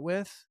we've dealt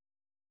with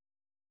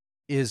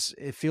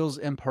it feels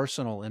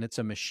impersonal and it's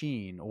a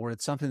machine or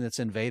it's something that's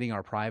invading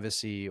our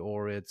privacy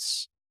or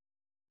it's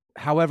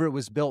however it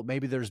was built.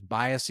 Maybe there's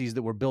biases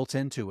that were built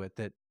into it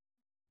that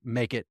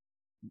make it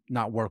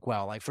not work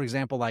well. Like for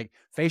example, like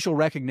facial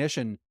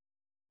recognition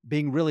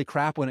being really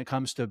crap when it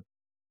comes to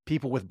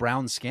people with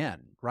brown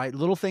skin, right?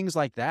 Little things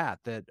like that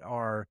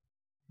are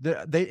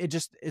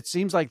it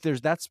seems like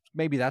that's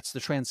the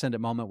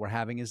transcendent moment we're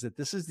having is that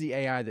this is the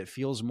AI that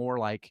feels more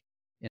like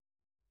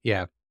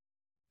Yeah.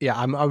 Yeah,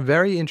 I'm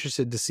very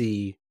interested to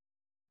see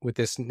with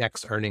this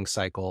next earnings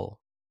cycle,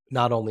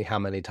 not only how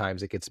many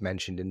times it gets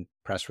mentioned in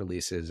press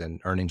releases and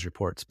earnings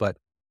reports, but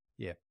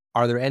yeah.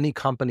 are there any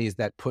companies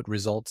that put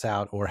results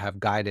out or have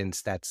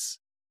guidance that's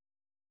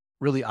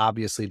really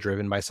obviously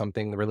driven by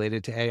something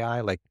related to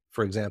AI? Like,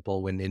 for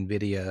example, when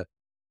NVIDIA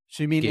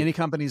So you mean Ga- any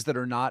companies that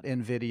are not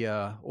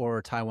NVIDIA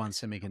or Taiwan Well,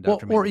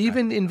 Semiconductor or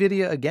even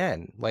manufacturing? NVIDIA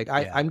again. Like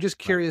Yeah, I'm just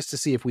right. curious to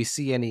see if we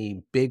see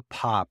any big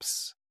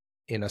pops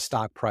in a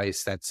stock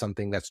price that's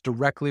something that's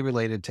directly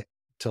related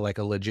to like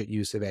a legit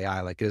use of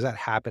AI. Like, does that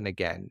happen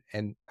again?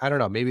 And I don't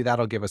know, maybe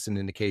that'll give us an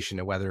indication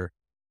of whether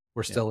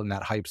we're Yeah. still in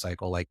that hype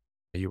cycle, like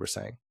you were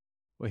saying.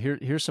 Well,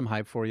 here's some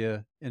hype for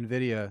you.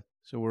 NVIDIA.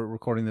 So we're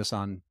recording this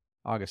on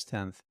August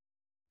 10th.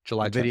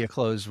 July NVIDIA 10th.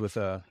 closed with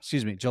a,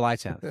 excuse me, July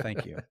 10th.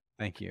 Thank you.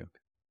 Thank you.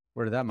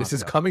 Where did that This month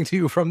is go? coming to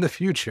you from the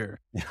future.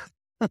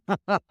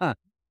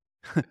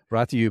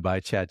 Brought to you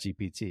by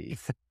ChatGPT.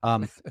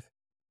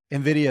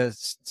 NVIDIA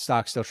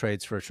stock still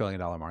trades for $1 trillion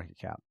market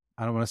cap.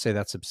 I don't want to say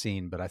that's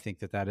obscene, but I think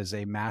that that is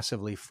a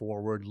massively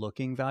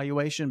forward-looking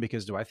valuation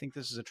because do I think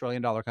this is a $1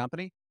 trillion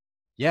company?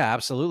 Yeah,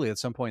 absolutely. At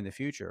some point in the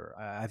future,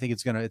 I think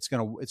it's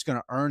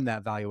gonna earn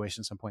that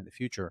valuation at some point in the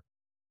future.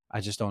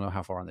 I just don't know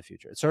how far in the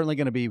future. It's certainly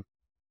going to be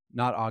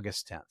not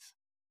August 10th.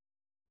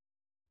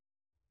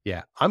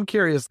 Yeah, I'm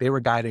curious. They were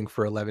guiding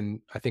for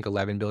I think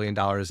 $11 billion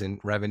in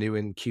revenue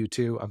in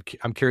Q2.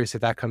 I'm curious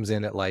if that comes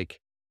in at like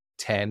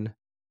 10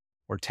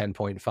 or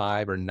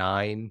 10.5 or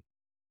 9.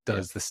 Yeah,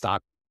 Does the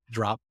stock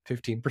drop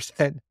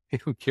 15%?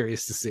 I'm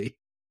curious to see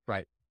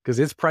right. because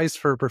it's priced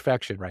for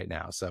perfection right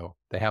now. So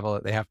they have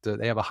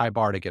a high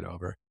bar to get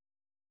over.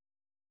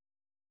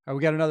 We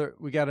got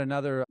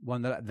another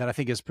one that I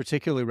think is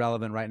particularly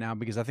relevant right now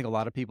because I think a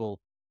lot of people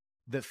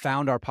that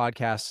found our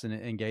podcast and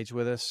engage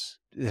with us,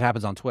 it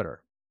happens on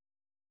Twitter.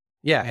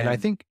 Yeah, and I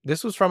And think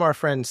this was from our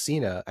friend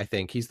Cena. I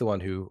think he's the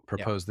one who yep,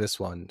 proposed this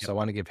one, yep. so I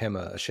want to give him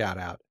a shout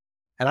out.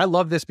 And I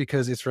love this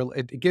because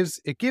it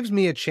gives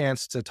me a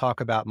chance to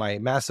talk about my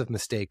massive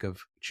mistake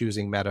of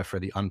choosing Meta for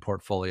the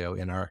unportfolio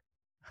in our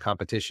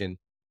competition.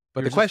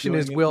 But the question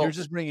is, You're will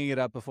just bringing it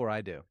up before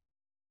I do.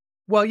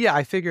 well, yeah,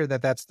 I figure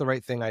that that's the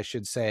right thing I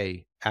should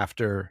say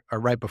after or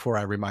right before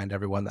I remind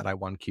everyone that I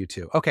won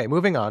Q2. Okay,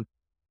 moving on.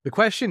 The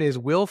question is,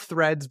 will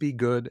Threads be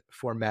good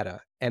for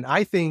Meta? And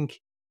I think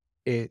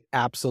it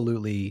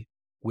absolutely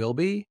will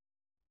be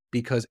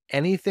because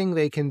anything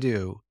they can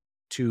do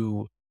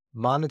to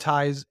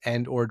monetize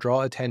and or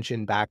draw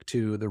attention back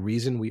to the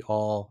reason we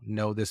all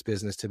know this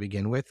business to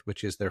begin with,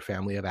 which is their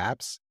family of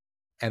apps,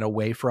 and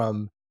away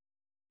from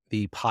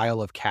the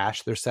pile of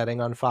cash they're setting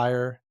on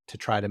fire to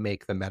try to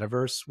make the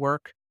metaverse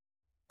work,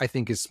 I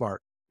think is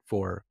smart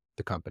for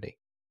the company.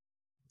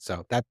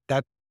 So that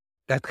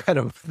kind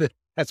of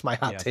that's my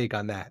hot Yeah. take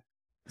on that.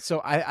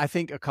 So I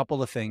think a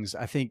couple of things.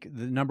 I think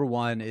the number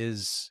one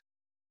is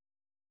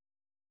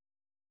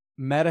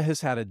Meta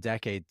has had a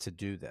decade to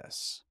do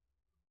this,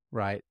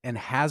 right? And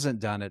hasn't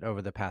done it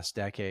over the past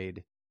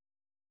decade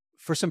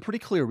for some pretty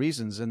clear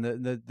reasons. And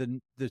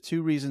the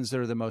two reasons that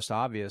are the most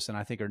obvious, and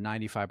I think are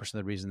 95% of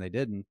the reason they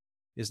didn't,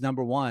 is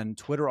number one,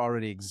 Twitter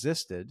already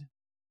existed,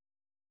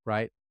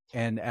 right?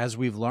 And as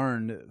we've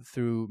learned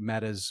through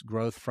Meta's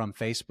growth from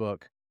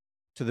Facebook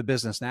to the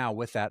business now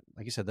with that,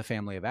 like you said, the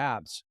family of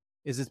apps,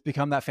 is it's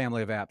become that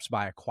family of apps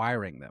by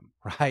acquiring them,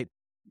 right?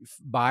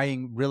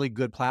 Buying really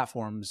good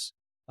platforms.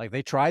 Like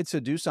they tried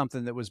to do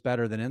something that was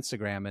better than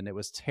Instagram and it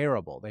was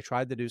terrible. They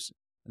tried to do,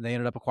 and they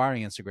ended up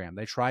acquiring Instagram.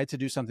 They tried to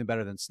do something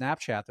better than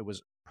Snapchat that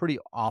was pretty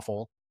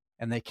awful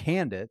and they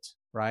canned it,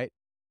 right?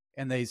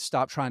 And they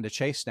stopped trying to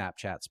chase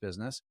Snapchat's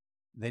business.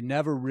 They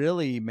never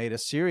really made a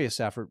serious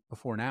effort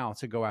before now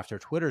to go after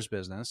Twitter's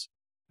business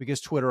because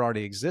Twitter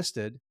already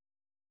existed.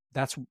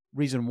 That's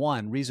reason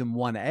one. Reason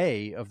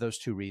 1A of those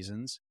two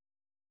reasons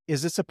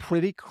is it's a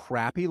pretty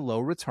crappy low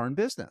return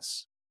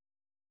business.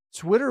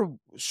 Twitter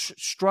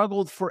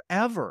struggled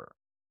forever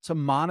to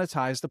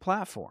monetize the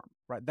platform,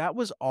 right? That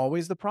was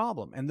always the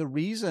problem. And the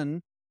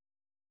reason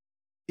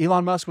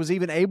Elon Musk was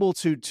even able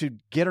to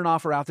get an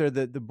offer out there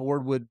that the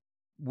board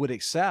would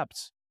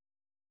accept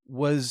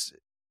was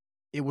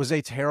it was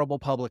a terrible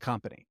public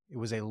company. It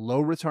was a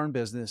low return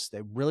business.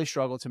 They really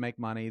struggled to make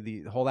money.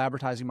 The whole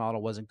advertising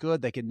model wasn't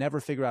good. They could never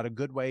figure out a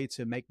good way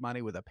to make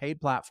money with a paid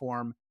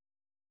platform.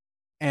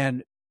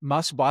 And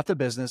Musk bought the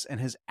business and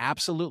has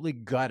absolutely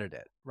gutted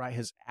it, right?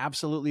 Has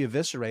absolutely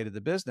eviscerated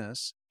the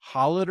business,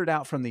 hollowed it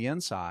out from the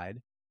inside.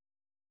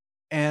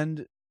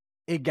 And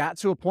it got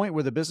to a point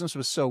where the business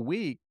was so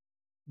weak,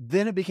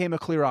 then it became a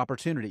clear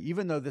opportunity.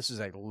 Even though this is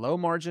a low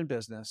margin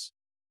business,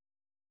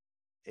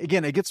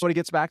 again, it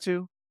gets back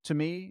to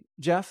me,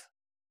 Jeff,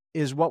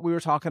 is what we were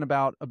talking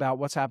about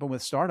what's happened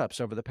with startups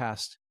over the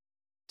past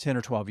 10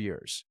 or 12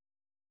 years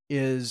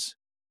is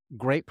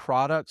great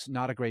product,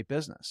 not a great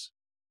business.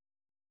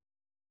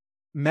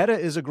 Meta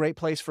is a great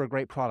place for a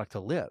great product to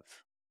live,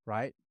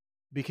 right?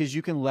 Because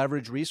you can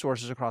leverage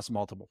resources across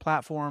multiple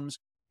platforms.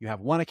 You have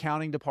one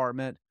accounting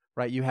department,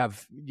 right? You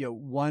have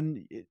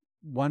one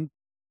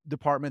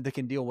department that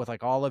can deal with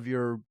like all of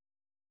your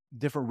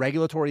different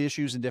regulatory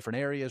issues in different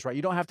areas, right?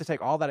 You don't have to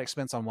take all that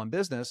expense on one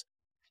business.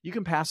 You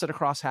can pass it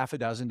across half a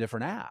dozen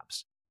different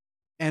apps.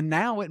 And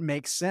now it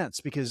makes sense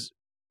because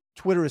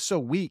Twitter is so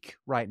weak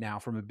right now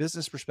from a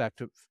business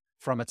perspective,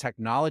 from a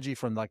technology,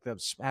 from like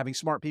having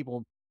smart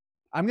people.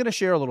 I'm going to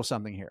share a little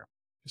something here.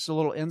 Just a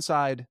little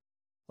inside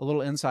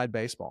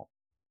baseball.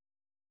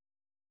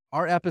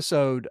 our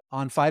episode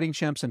on fighting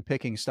chimps and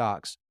picking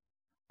stocks,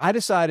 I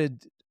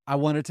decided I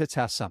wanted to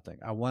test something.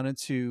 I wanted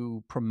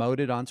to promote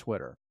it on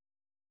Twitter.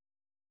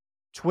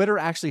 Twitter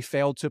actually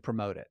failed to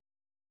promote it.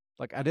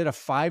 Like I did a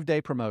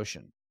 5-day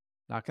promotion.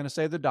 Not going to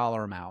say the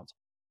dollar amount.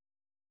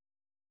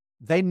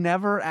 They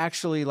never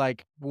actually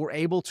like were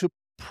able to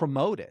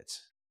promote it.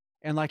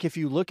 And like if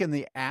you look in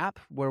the app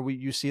where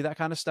you see that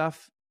kind of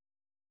stuff,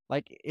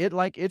 like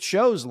it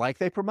shows like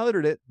they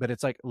promoted it, but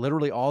it's like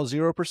literally all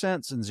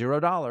 0% and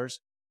 $0.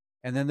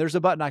 And then there's a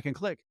button I can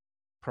click.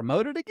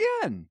 Promote it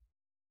again.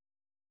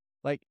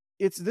 Like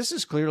this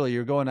is clearly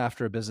you're going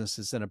after a business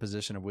that's in a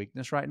position of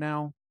weakness right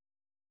now.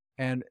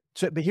 And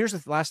but here's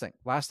the last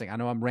thing. I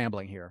know I'm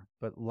rambling here,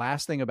 but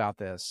last thing about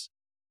this,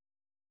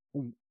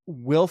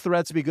 will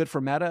Threads be good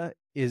for Meta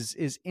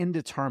is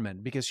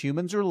indeterminate because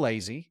humans are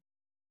lazy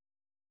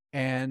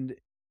and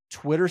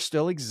Twitter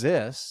still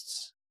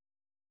exists.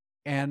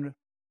 And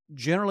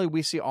generally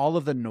we see all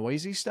of the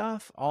noisy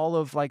stuff, all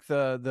of like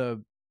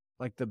the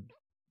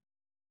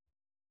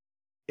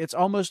it's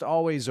almost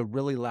always a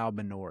really loud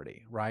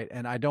minority, right?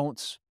 And I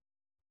don't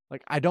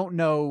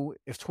know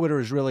if Twitter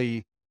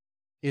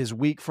is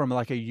weak from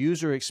like a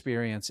user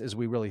experience as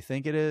we really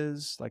think it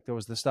is. Like there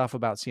was the stuff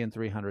about seeing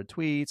 300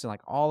 tweets and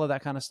like all of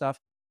that kind of stuff.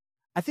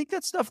 I think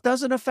that stuff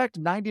doesn't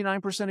affect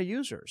 99% of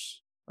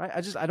users, right?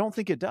 I don't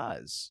think it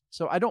does.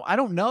 So I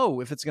don't know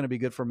if it's going to be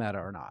good for Meta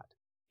or not.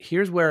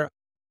 Here's where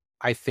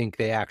I think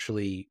they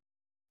actually,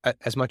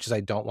 as much as I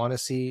don't want to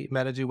see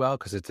Meta do well,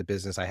 because it's a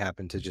business I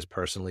happen to just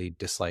personally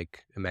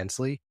dislike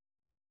immensely,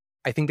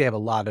 I think they have a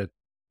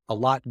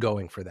lot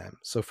going for them.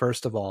 So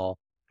first of all,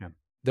 Yeah.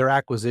 their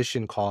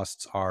acquisition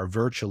costs are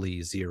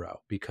virtually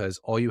zero because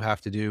all you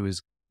have to do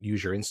is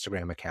use your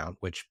Instagram account,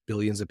 which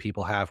billions of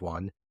people have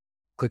one,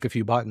 click a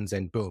few buttons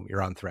and boom,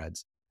 you're on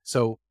Threads.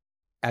 So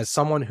as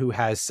someone who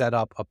has set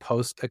up a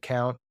post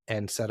account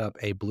and set up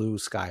a Blue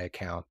Sky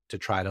account to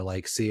try to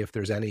like see if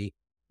there's any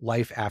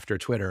life after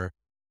Twitter,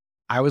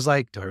 I was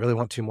like, do I really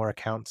want 2 more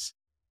accounts?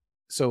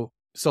 So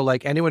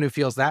like anyone who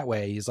feels that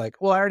way, he's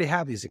like, well, I already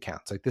have these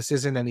accounts. Like this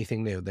isn't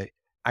anything new.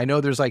 I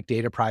know there's like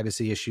data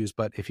privacy issues,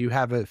 but if you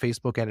have a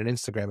Facebook and an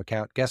Instagram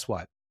account, guess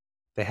what?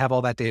 They have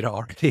all that data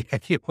already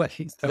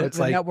anyway. So it's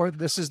the like network.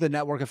 This is the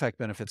network effect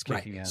benefits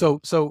right. kicking in. So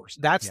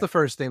that's Yeah. the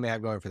first thing they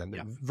have going for them.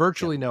 Yeah.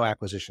 Virtually no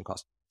acquisition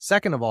cost.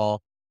 Second of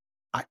all,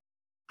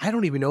 I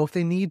don't even know if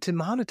they need to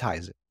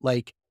monetize it,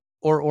 like,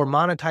 or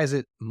monetize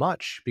it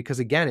much, because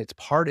again,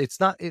 it's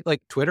not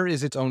like Twitter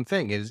is its own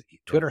thing.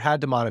 Twitter had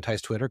to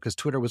monetize Twitter because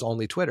Twitter was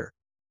only Twitter.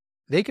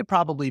 They could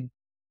probably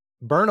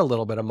burn a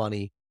little bit of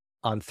money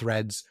on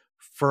Threads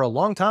for a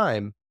long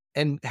time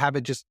and have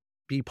it just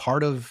be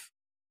part of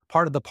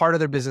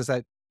their business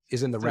that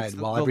is in the red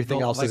while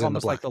everything else like is in the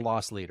almost black. like the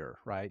loss leader,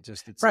 right?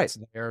 Just Right. it's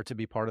there to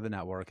be part of the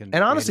network and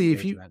honestly, if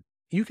engagement.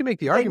 you can make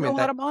the They argument know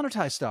that how to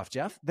monetize stuff,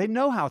 Jeff. They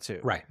know how to.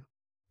 right.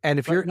 And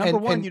if But you're number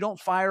one, and you don't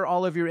fire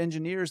all of your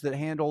engineers that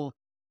handle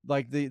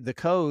like the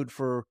code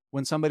for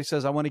when somebody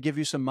says, I want to give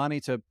you some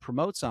money to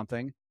promote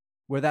something,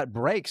 where that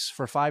breaks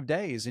for 5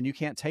 days and you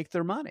can't take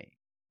their money.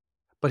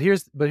 But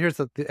here's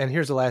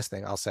the last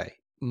thing I'll say.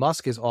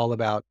 Musk is all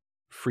about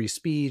free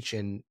speech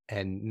and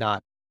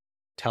not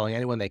telling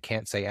anyone they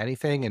can't say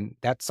anything. And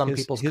that's some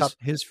people's cup.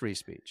 His free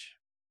speech.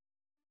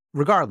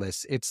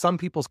 Regardless, it's some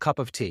people's cup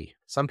of tea.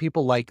 Some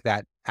people like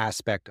that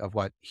aspect of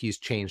what he's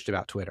changed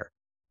about Twitter.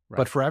 Right.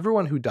 But for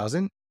everyone who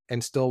doesn't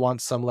and still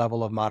wants some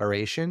level of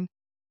moderation,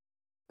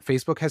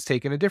 Facebook has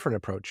taken a different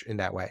approach in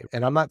that way.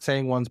 And I'm not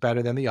saying one's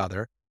better than the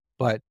other,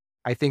 but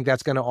I think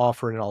that's going to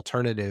offer an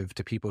alternative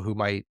to people who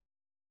might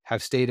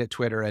have stayed at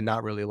Twitter and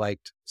not really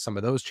liked some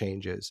of those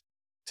changes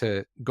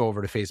to go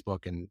over to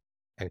Facebook and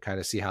kind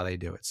of see how they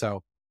do it.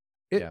 So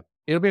it'll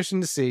be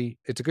interesting to see.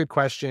 It's a good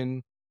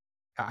question.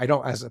 I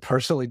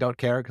personally don't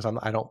care because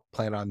I don't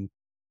plan on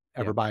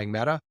ever buying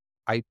Meta.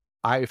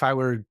 If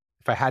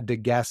I had to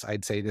guess,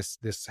 I'd say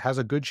this has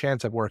a good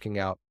chance of working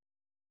out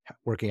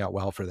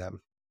well for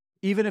them.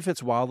 Even if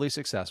it's wildly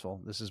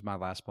successful, this is my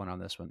last point on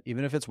this one.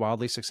 Even if it's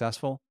wildly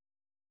successful,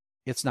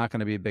 it's not going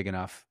to be a big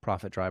enough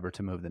profit driver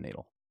to move the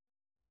needle.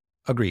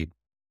 Agreed.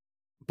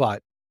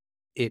 But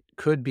it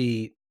could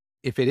be,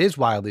 if it is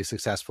wildly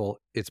successful,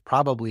 it's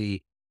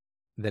probably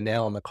the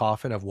nail in the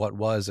coffin of what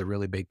was a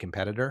really big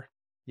competitor.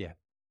 Yeah.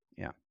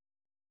 Yeah.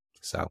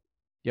 So,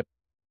 yep.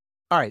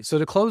 All right. So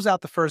to close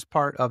out the first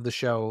part of the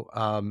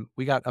show,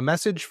 we got a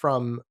message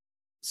from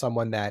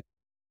someone that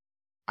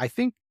I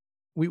think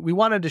we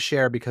wanted to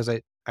share because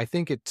I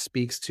think it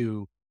speaks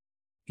to,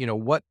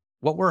 what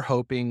we're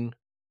hoping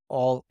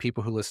all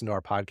people who listen to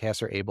our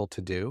podcast are able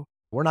to do.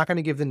 We're not going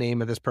to give the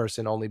name of this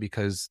person only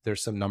because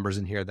there's some numbers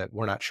in here that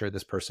we're not sure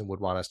this person would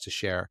want us to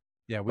share.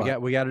 Yeah,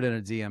 we got it in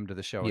a DM to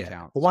the show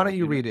account. Well, why don't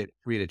you read it,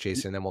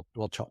 Jason, and then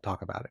we'll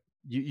talk about it.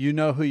 You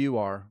know who you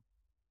are.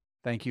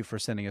 Thank you for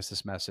sending us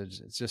this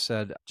message. It just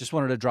said, just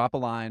wanted to drop a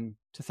line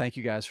to thank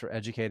you guys for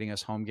educating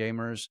us home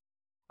gamers.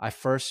 I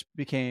first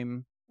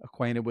became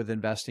acquainted with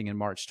investing in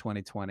March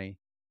 2020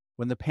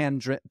 when the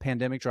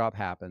pandemic drop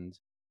happened.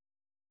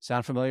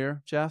 Sound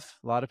familiar, Jeff?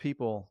 A lot of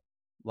people,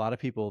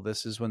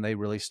 this is when they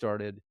really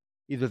started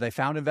either they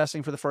found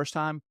investing for the first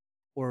time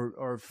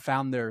or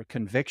found their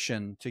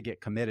conviction to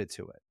get committed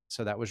to it.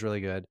 So that was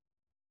really good.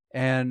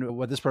 And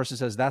what this person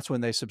says, that's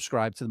when they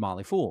subscribed to the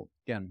Motley Fool.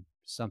 Again,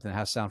 something that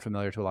has to sound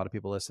familiar to a lot of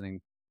people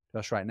listening to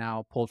us right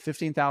now. Pulled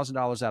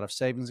 $15,000 out of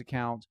savings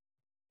account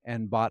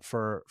and bought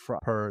for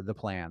per the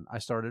plan. I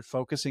started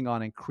focusing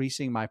on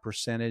increasing my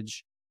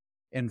percentage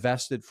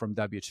invested from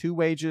W-2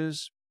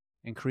 wages,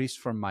 increased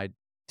from my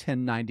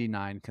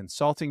 1099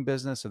 consulting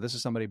business. So this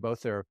is somebody,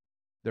 both their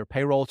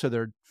payroll to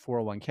their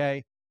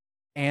 401k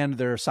and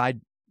their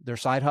side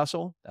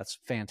hustle. That's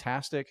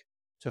fantastic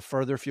to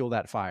further fuel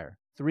that fire.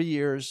 3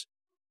 years,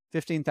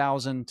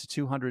 $15,000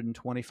 to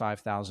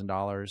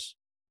 $225,000,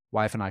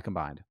 wife and I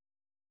combined.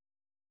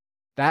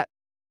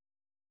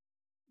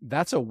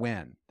 That's a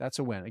win. That's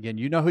a win. Again,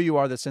 you know who you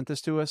are that sent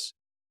this to us.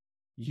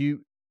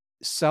 You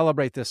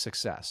celebrate this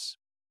success.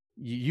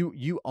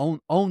 You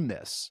own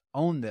this.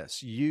 Own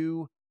this.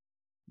 You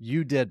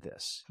did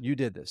this. You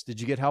did this.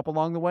 Did you get help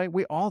along the way?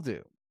 We all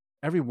do.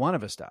 Every one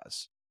of us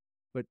does.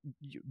 But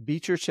you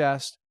beat your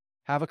chest,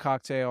 have a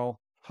cocktail,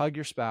 hug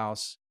your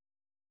spouse.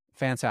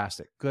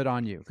 Fantastic. Good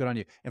on you. Good on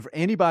you. And for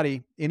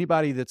anybody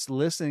that's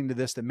listening to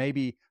this that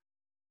maybe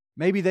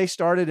they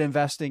started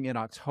investing in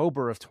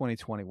October of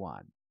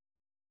 2021,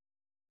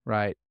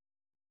 right?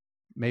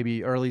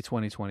 Maybe early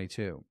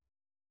 2022.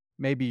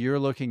 Maybe you're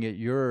looking at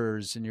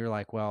yours and you're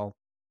like, well,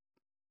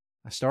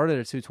 I started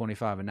at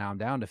 225 and now I'm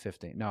down to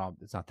 15. No,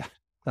 it's not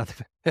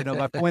that.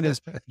 My point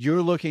is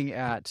you're looking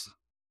at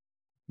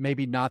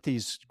maybe not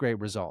these great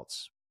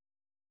results.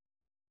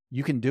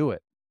 You can do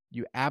it.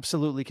 You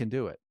absolutely can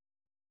do it.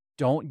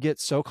 Don't get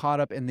so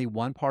caught up in the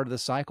one part of the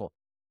cycle.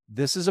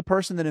 This is a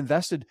person that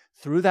invested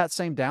through that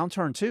same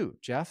downturn too,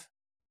 Jeff.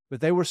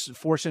 But they were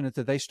fortunate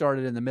that they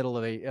started in the middle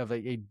of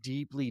a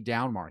deeply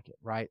down market,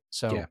 right?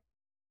 So yeah.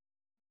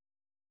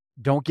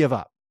 Don't give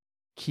up.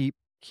 Keep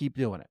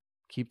doing it.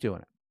 Keep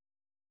doing it.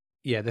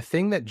 Yeah, the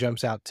thing that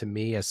jumps out to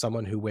me as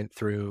someone who went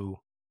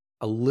through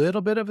a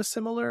little bit of a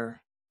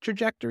similar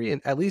trajectory,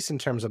 and at least in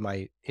terms of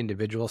my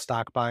individual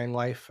stock buying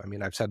life. I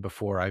mean, I've said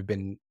before, I've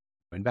been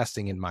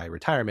investing in my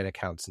retirement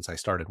account since I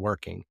started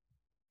working.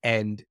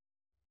 And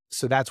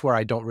so that's where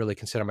I don't really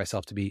consider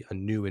myself to be a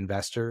new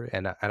investor.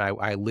 And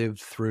I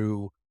lived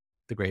through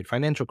the great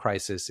financial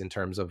crisis in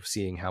terms of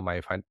seeing how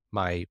my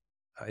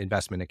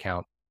investment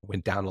account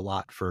went down a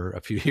lot for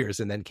a few years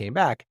and then came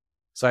back.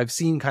 So I've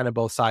seen kind of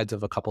both sides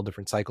of a couple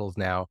different cycles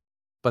now.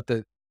 But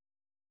the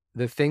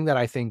thing that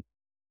I think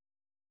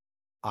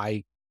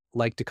I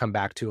like to come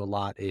back to a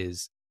lot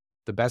is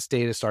the best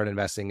day to start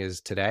investing is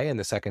today, and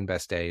the second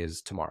best day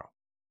is tomorrow.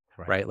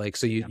 Right? Like,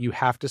 so you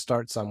have to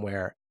start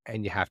somewhere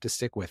and you have to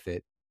stick with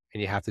it,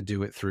 and you have to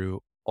do it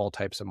through all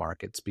types of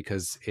markets,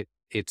 because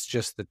it's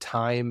just the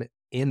time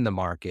in the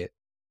market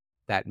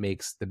that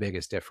makes the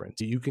biggest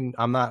difference.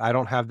 I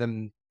don't have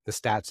the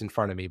stats in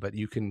front of me, but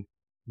you can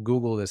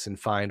Google this and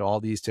find all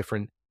these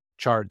different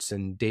charts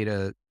and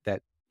data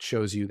that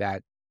shows you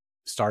that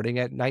starting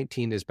at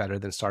 19 is better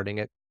than starting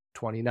at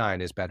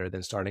 29 is better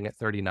than starting at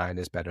 39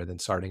 is better than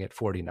starting at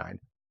 49.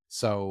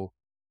 So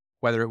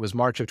whether it was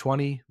March of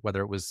 20,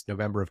 whether it was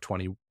November of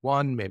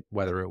 21,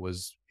 whether it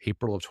was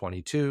April of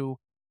 22,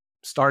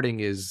 starting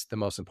is the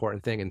most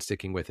important thing, and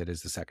sticking with it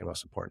is the second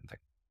most important thing.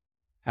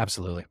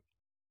 Absolutely.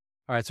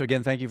 All right. So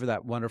again, thank you for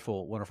that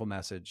wonderful, wonderful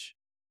message.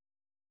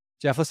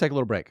 Jeff, let's take a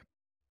little break.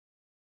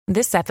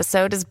 This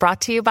episode is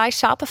brought to you by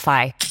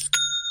Shopify.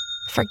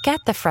 Forget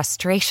the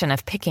frustration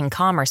of picking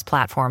commerce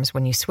platforms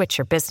when you switch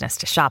your business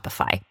to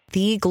Shopify,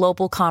 the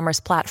global commerce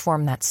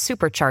platform that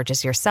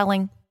supercharges your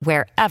selling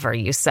wherever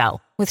you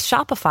sell. With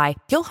Shopify,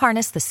 you'll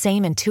harness the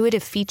same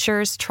intuitive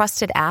features,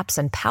 trusted apps,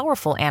 and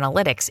powerful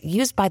analytics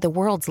used by the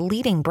world's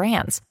leading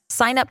brands.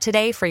 Sign up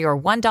today for your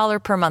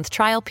 $1 per month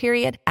trial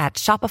period at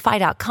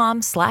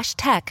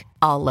shopify.com/tech,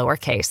 all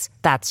lowercase.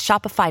 That's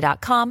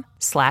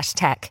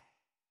shopify.com/tech.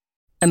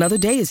 Another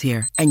day is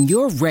here, and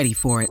you're ready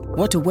for it.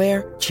 What to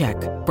wear? Check.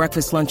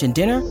 Breakfast, lunch, and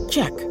dinner?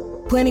 Check.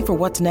 Planning for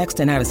what's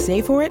next and how to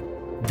save for it?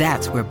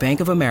 That's where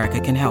Bank of America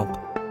can help.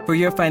 For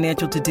your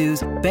financial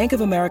to-dos, Bank of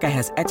America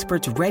has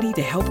experts ready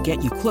to help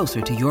get you closer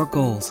to your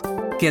goals.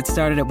 Get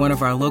started at one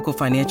of our local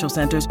financial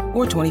centers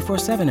or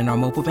 24/7 in our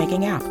mobile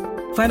banking app.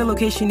 Find a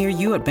location near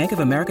you at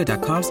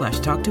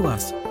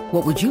bankofamerica.com/talktous.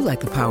 What would you like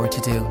the power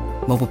to do?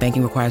 Mobile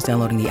banking requires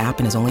downloading the app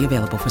and is only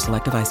available for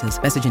select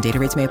devices. Message and data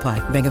rates may apply.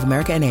 Bank of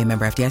America NA,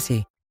 member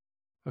FDIC.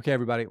 Okay,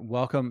 everybody,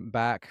 welcome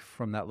back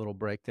from that little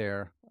break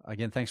there.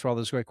 Again, thanks for all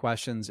those great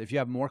questions. If you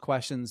have more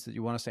questions that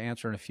you want us to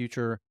answer in a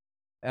future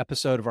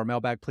episode of our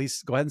mailbag,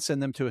 please go ahead and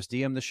send them to us.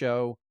 DM the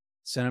show,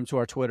 send them to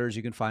our Twitters.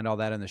 You can find all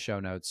that in the show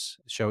notes.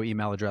 Show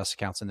email address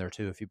accounts in there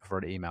too. If you prefer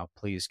to email,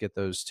 please get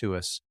those to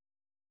us.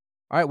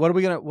 All right, what do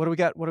we got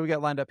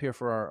lined up here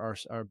for our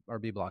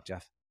B block,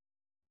 Jeff?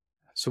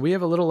 So we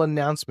have a little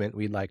announcement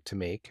we'd like to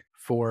make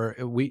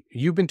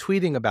you've been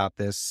tweeting about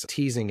this,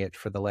 teasing it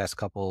for the last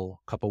couple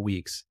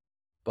weeks,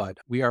 but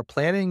we are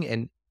planning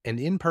an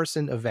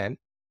in-person event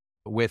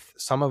with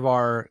some of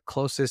our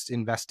closest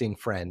investing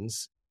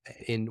friends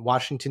in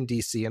Washington,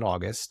 D.C. in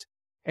August.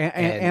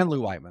 And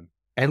Lou Whiteman.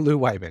 And Lou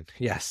Whiteman.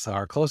 Yes,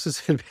 our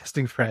closest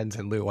investing friends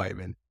and Lou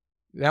Whiteman.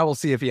 Now we'll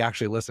see if he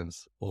actually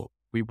listens.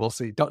 We will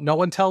see. Don't no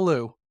one tell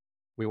Lou.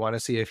 We want to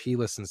see if he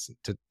listens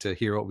to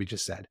hear what we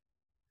just said.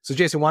 So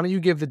Jason, why don't you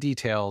give the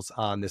details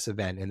on this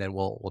event and then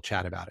we'll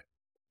chat about it.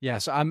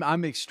 Yes,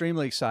 I'm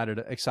extremely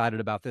excited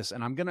about this,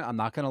 and I'm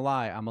not gonna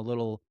lie, I've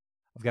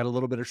got a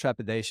little bit of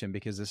trepidation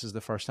because this is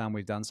the first time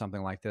we've done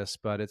something like this,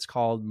 but it's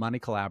called Money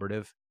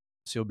Collaborative.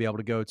 So you'll be able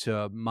to go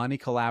to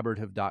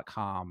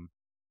moneycollaborative.com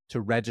to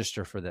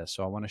register for this.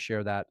 So I want to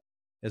share that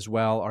as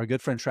well. Our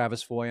good friend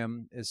Travis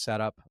Foyam is set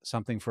up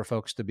something for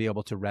folks to be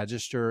able to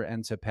register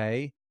and to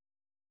pay.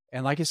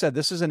 And like I said,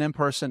 this is an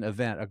in-person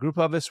event. A group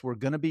of us were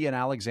going to be in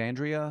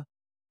Alexandria,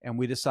 and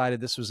we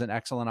decided this was an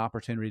excellent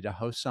opportunity to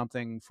host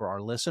something for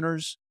our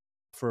listeners,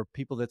 for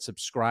people that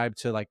subscribe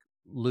to like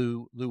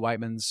Lou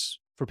Whiteman's,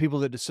 for people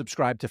that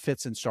subscribe to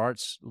Fits and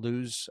Starts,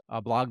 Lou's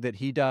blog that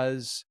he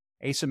does,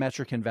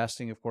 Asymmetric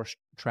Investing, of course,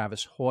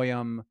 Travis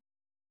Hoyam.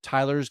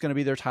 Tyler's going to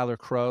be there, Tyler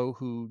Crow,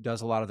 who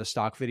does a lot of the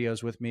stock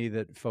videos with me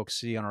that folks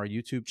see on our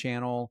YouTube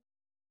channel.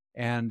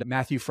 And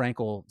Matthew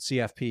Frankel,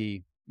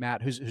 CFP,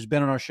 Matt, who's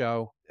been on our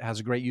show, has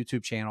a great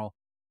YouTube channel.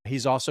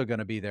 He's also going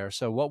to be there.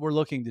 So what we're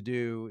looking to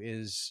do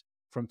is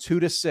from 2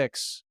 to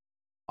 6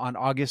 on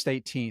August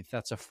 18th,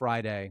 that's a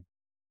Friday.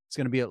 It's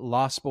going to be at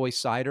Lost Boy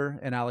Cider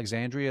in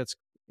Alexandria. It's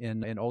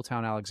in Old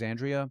Town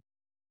Alexandria.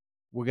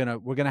 We're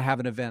going to have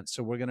an event.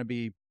 So we're going to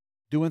be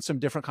doing some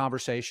different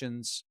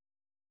conversations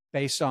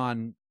based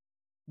on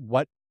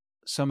what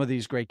some of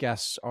these great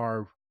guests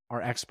are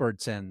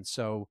experts in.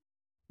 So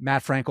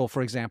Matt Frankel,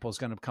 for example, is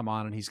going to come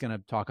on and he's going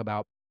to talk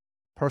about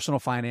personal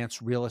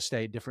finance, real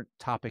estate, different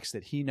topics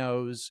that he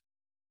knows.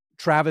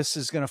 Travis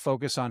is going to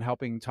focus on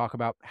helping talk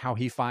about how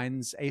he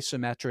finds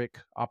asymmetric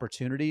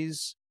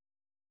opportunities.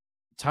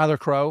 Tyler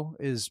Crow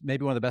is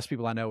maybe one of the best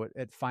people I know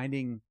at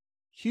finding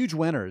huge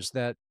winners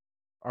that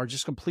are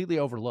just completely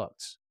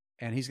overlooked.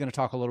 And he's going to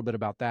talk a little bit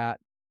about that.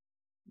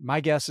 My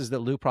guess is that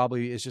Lou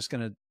probably is just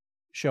going to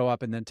show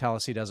up and then tell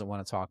us he doesn't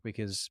want to talk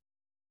because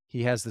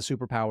he has the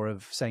superpower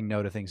of saying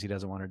no to things he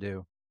doesn't want to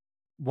do.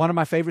 One of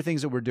my favorite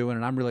things that we're doing,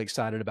 and I'm really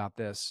excited about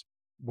this,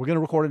 we're going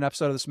to record an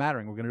episode of The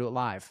Smattering. We're going to do it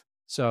live.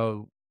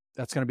 So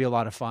that's going to be a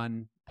lot of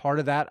fun. Part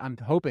of that, I'm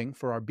hoping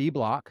for our B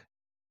block,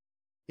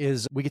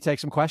 is we could take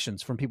some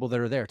questions from people that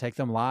are there, take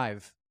them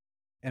live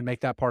and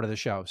make that part of the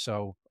show.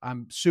 So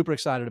I'm super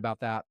excited about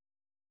that.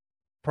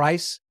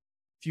 Price,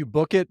 if you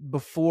book it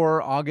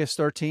before August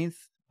 13th,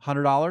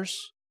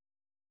 $100.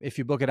 If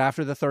you book it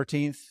after the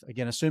 13th,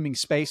 again, assuming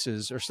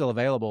spaces are still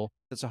available,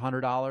 it's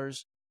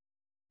 $100.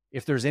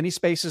 If there's any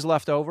spaces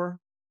left over,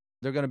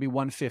 they're going to be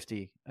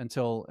 $150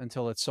 until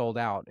it's sold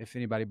out. If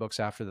anybody books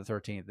after the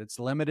 13th, it's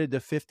limited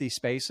to 50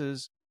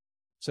 spaces.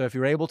 So if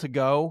you're able to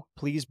go,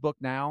 please book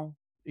now.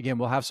 Again,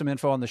 we'll have some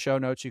info on the show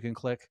notes. You can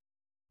click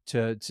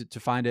to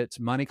find it. It's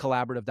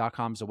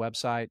moneycollaborative.com is the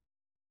website.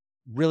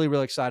 Really,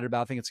 really excited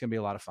about it. I think it's going to be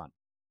a lot of fun.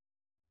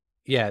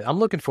 Yeah, I'm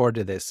looking forward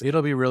to this.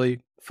 It'll be really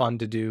fun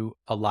to do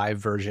a live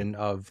version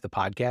of the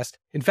podcast.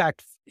 In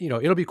fact,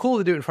 it'll be cool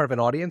to do it in front of an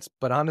audience,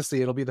 but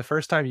honestly, it'll be the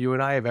first time you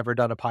and I have ever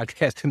done a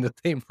podcast in the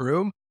same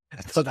room.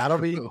 So that'll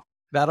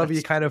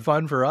be kind of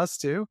fun for us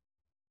too.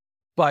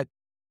 But,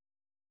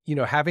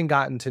 having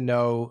gotten to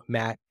know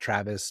Matt,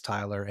 Travis,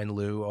 Tyler, and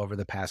Lou over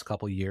the past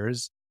couple of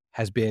years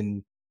has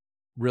been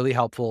really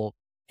helpful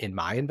in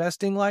my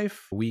investing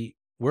life.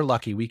 We're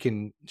lucky we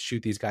can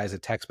shoot these guys a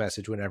text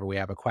message whenever we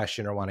have a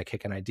question or want to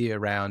kick an idea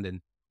around,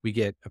 and we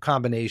get a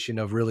combination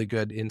of really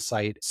good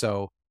insight.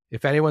 So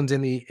if anyone's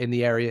in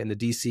the area, in the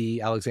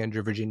DC,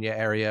 Alexandria, Virginia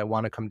area,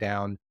 want to come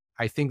down,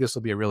 I think this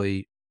will be a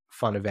really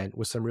fun event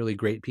with some really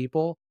great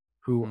people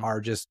who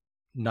are just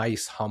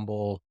nice,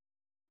 humble,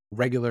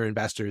 regular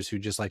investors who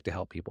just like to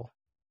help people.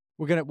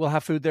 We'll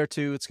have food there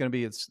too. It's a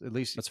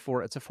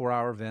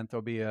 4-hour event.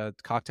 There'll be a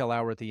cocktail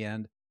hour at the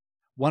end.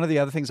 One of the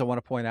other things I want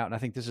to point out, and I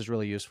think this is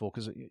really useful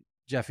because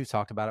Jeff, you've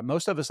talked about it.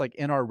 Most of us, like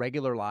in our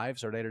regular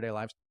lives, our day-to-day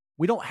lives,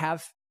 we don't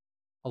have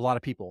a lot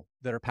of people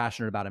that are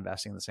passionate about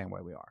investing in the same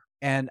way we are.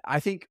 And I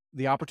think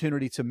the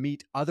opportunity to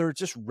meet other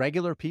just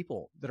regular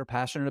people that are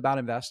passionate about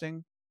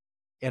investing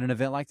in an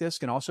event like this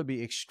can also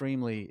be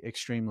extremely,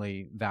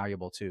 extremely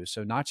valuable too.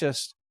 So not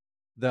just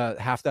the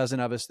half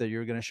dozen of us that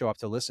you're going to show up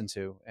to listen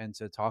to and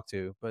to talk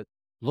to, but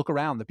look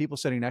around, the people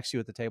sitting next to you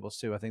at the tables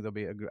too. I think there'll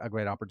be a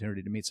great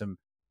opportunity to meet some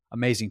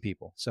amazing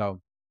people.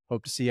 So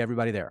hope to see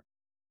everybody there.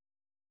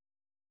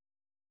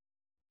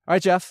 All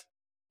right, Jeff,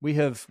 we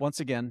have once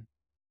again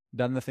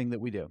done the thing that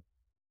we do.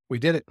 We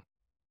did it.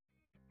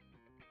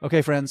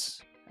 Okay,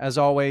 friends, as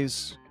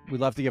always, we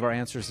love to give our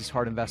answers to these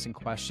hard investing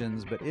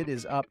questions, but it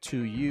is up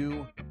to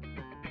you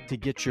to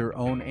get your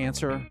own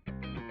answer.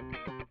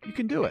 You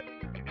can do it.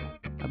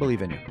 I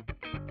believe in you.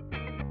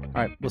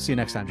 All right, we'll see you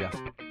next time, Jeff.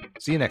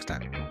 See you next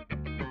time.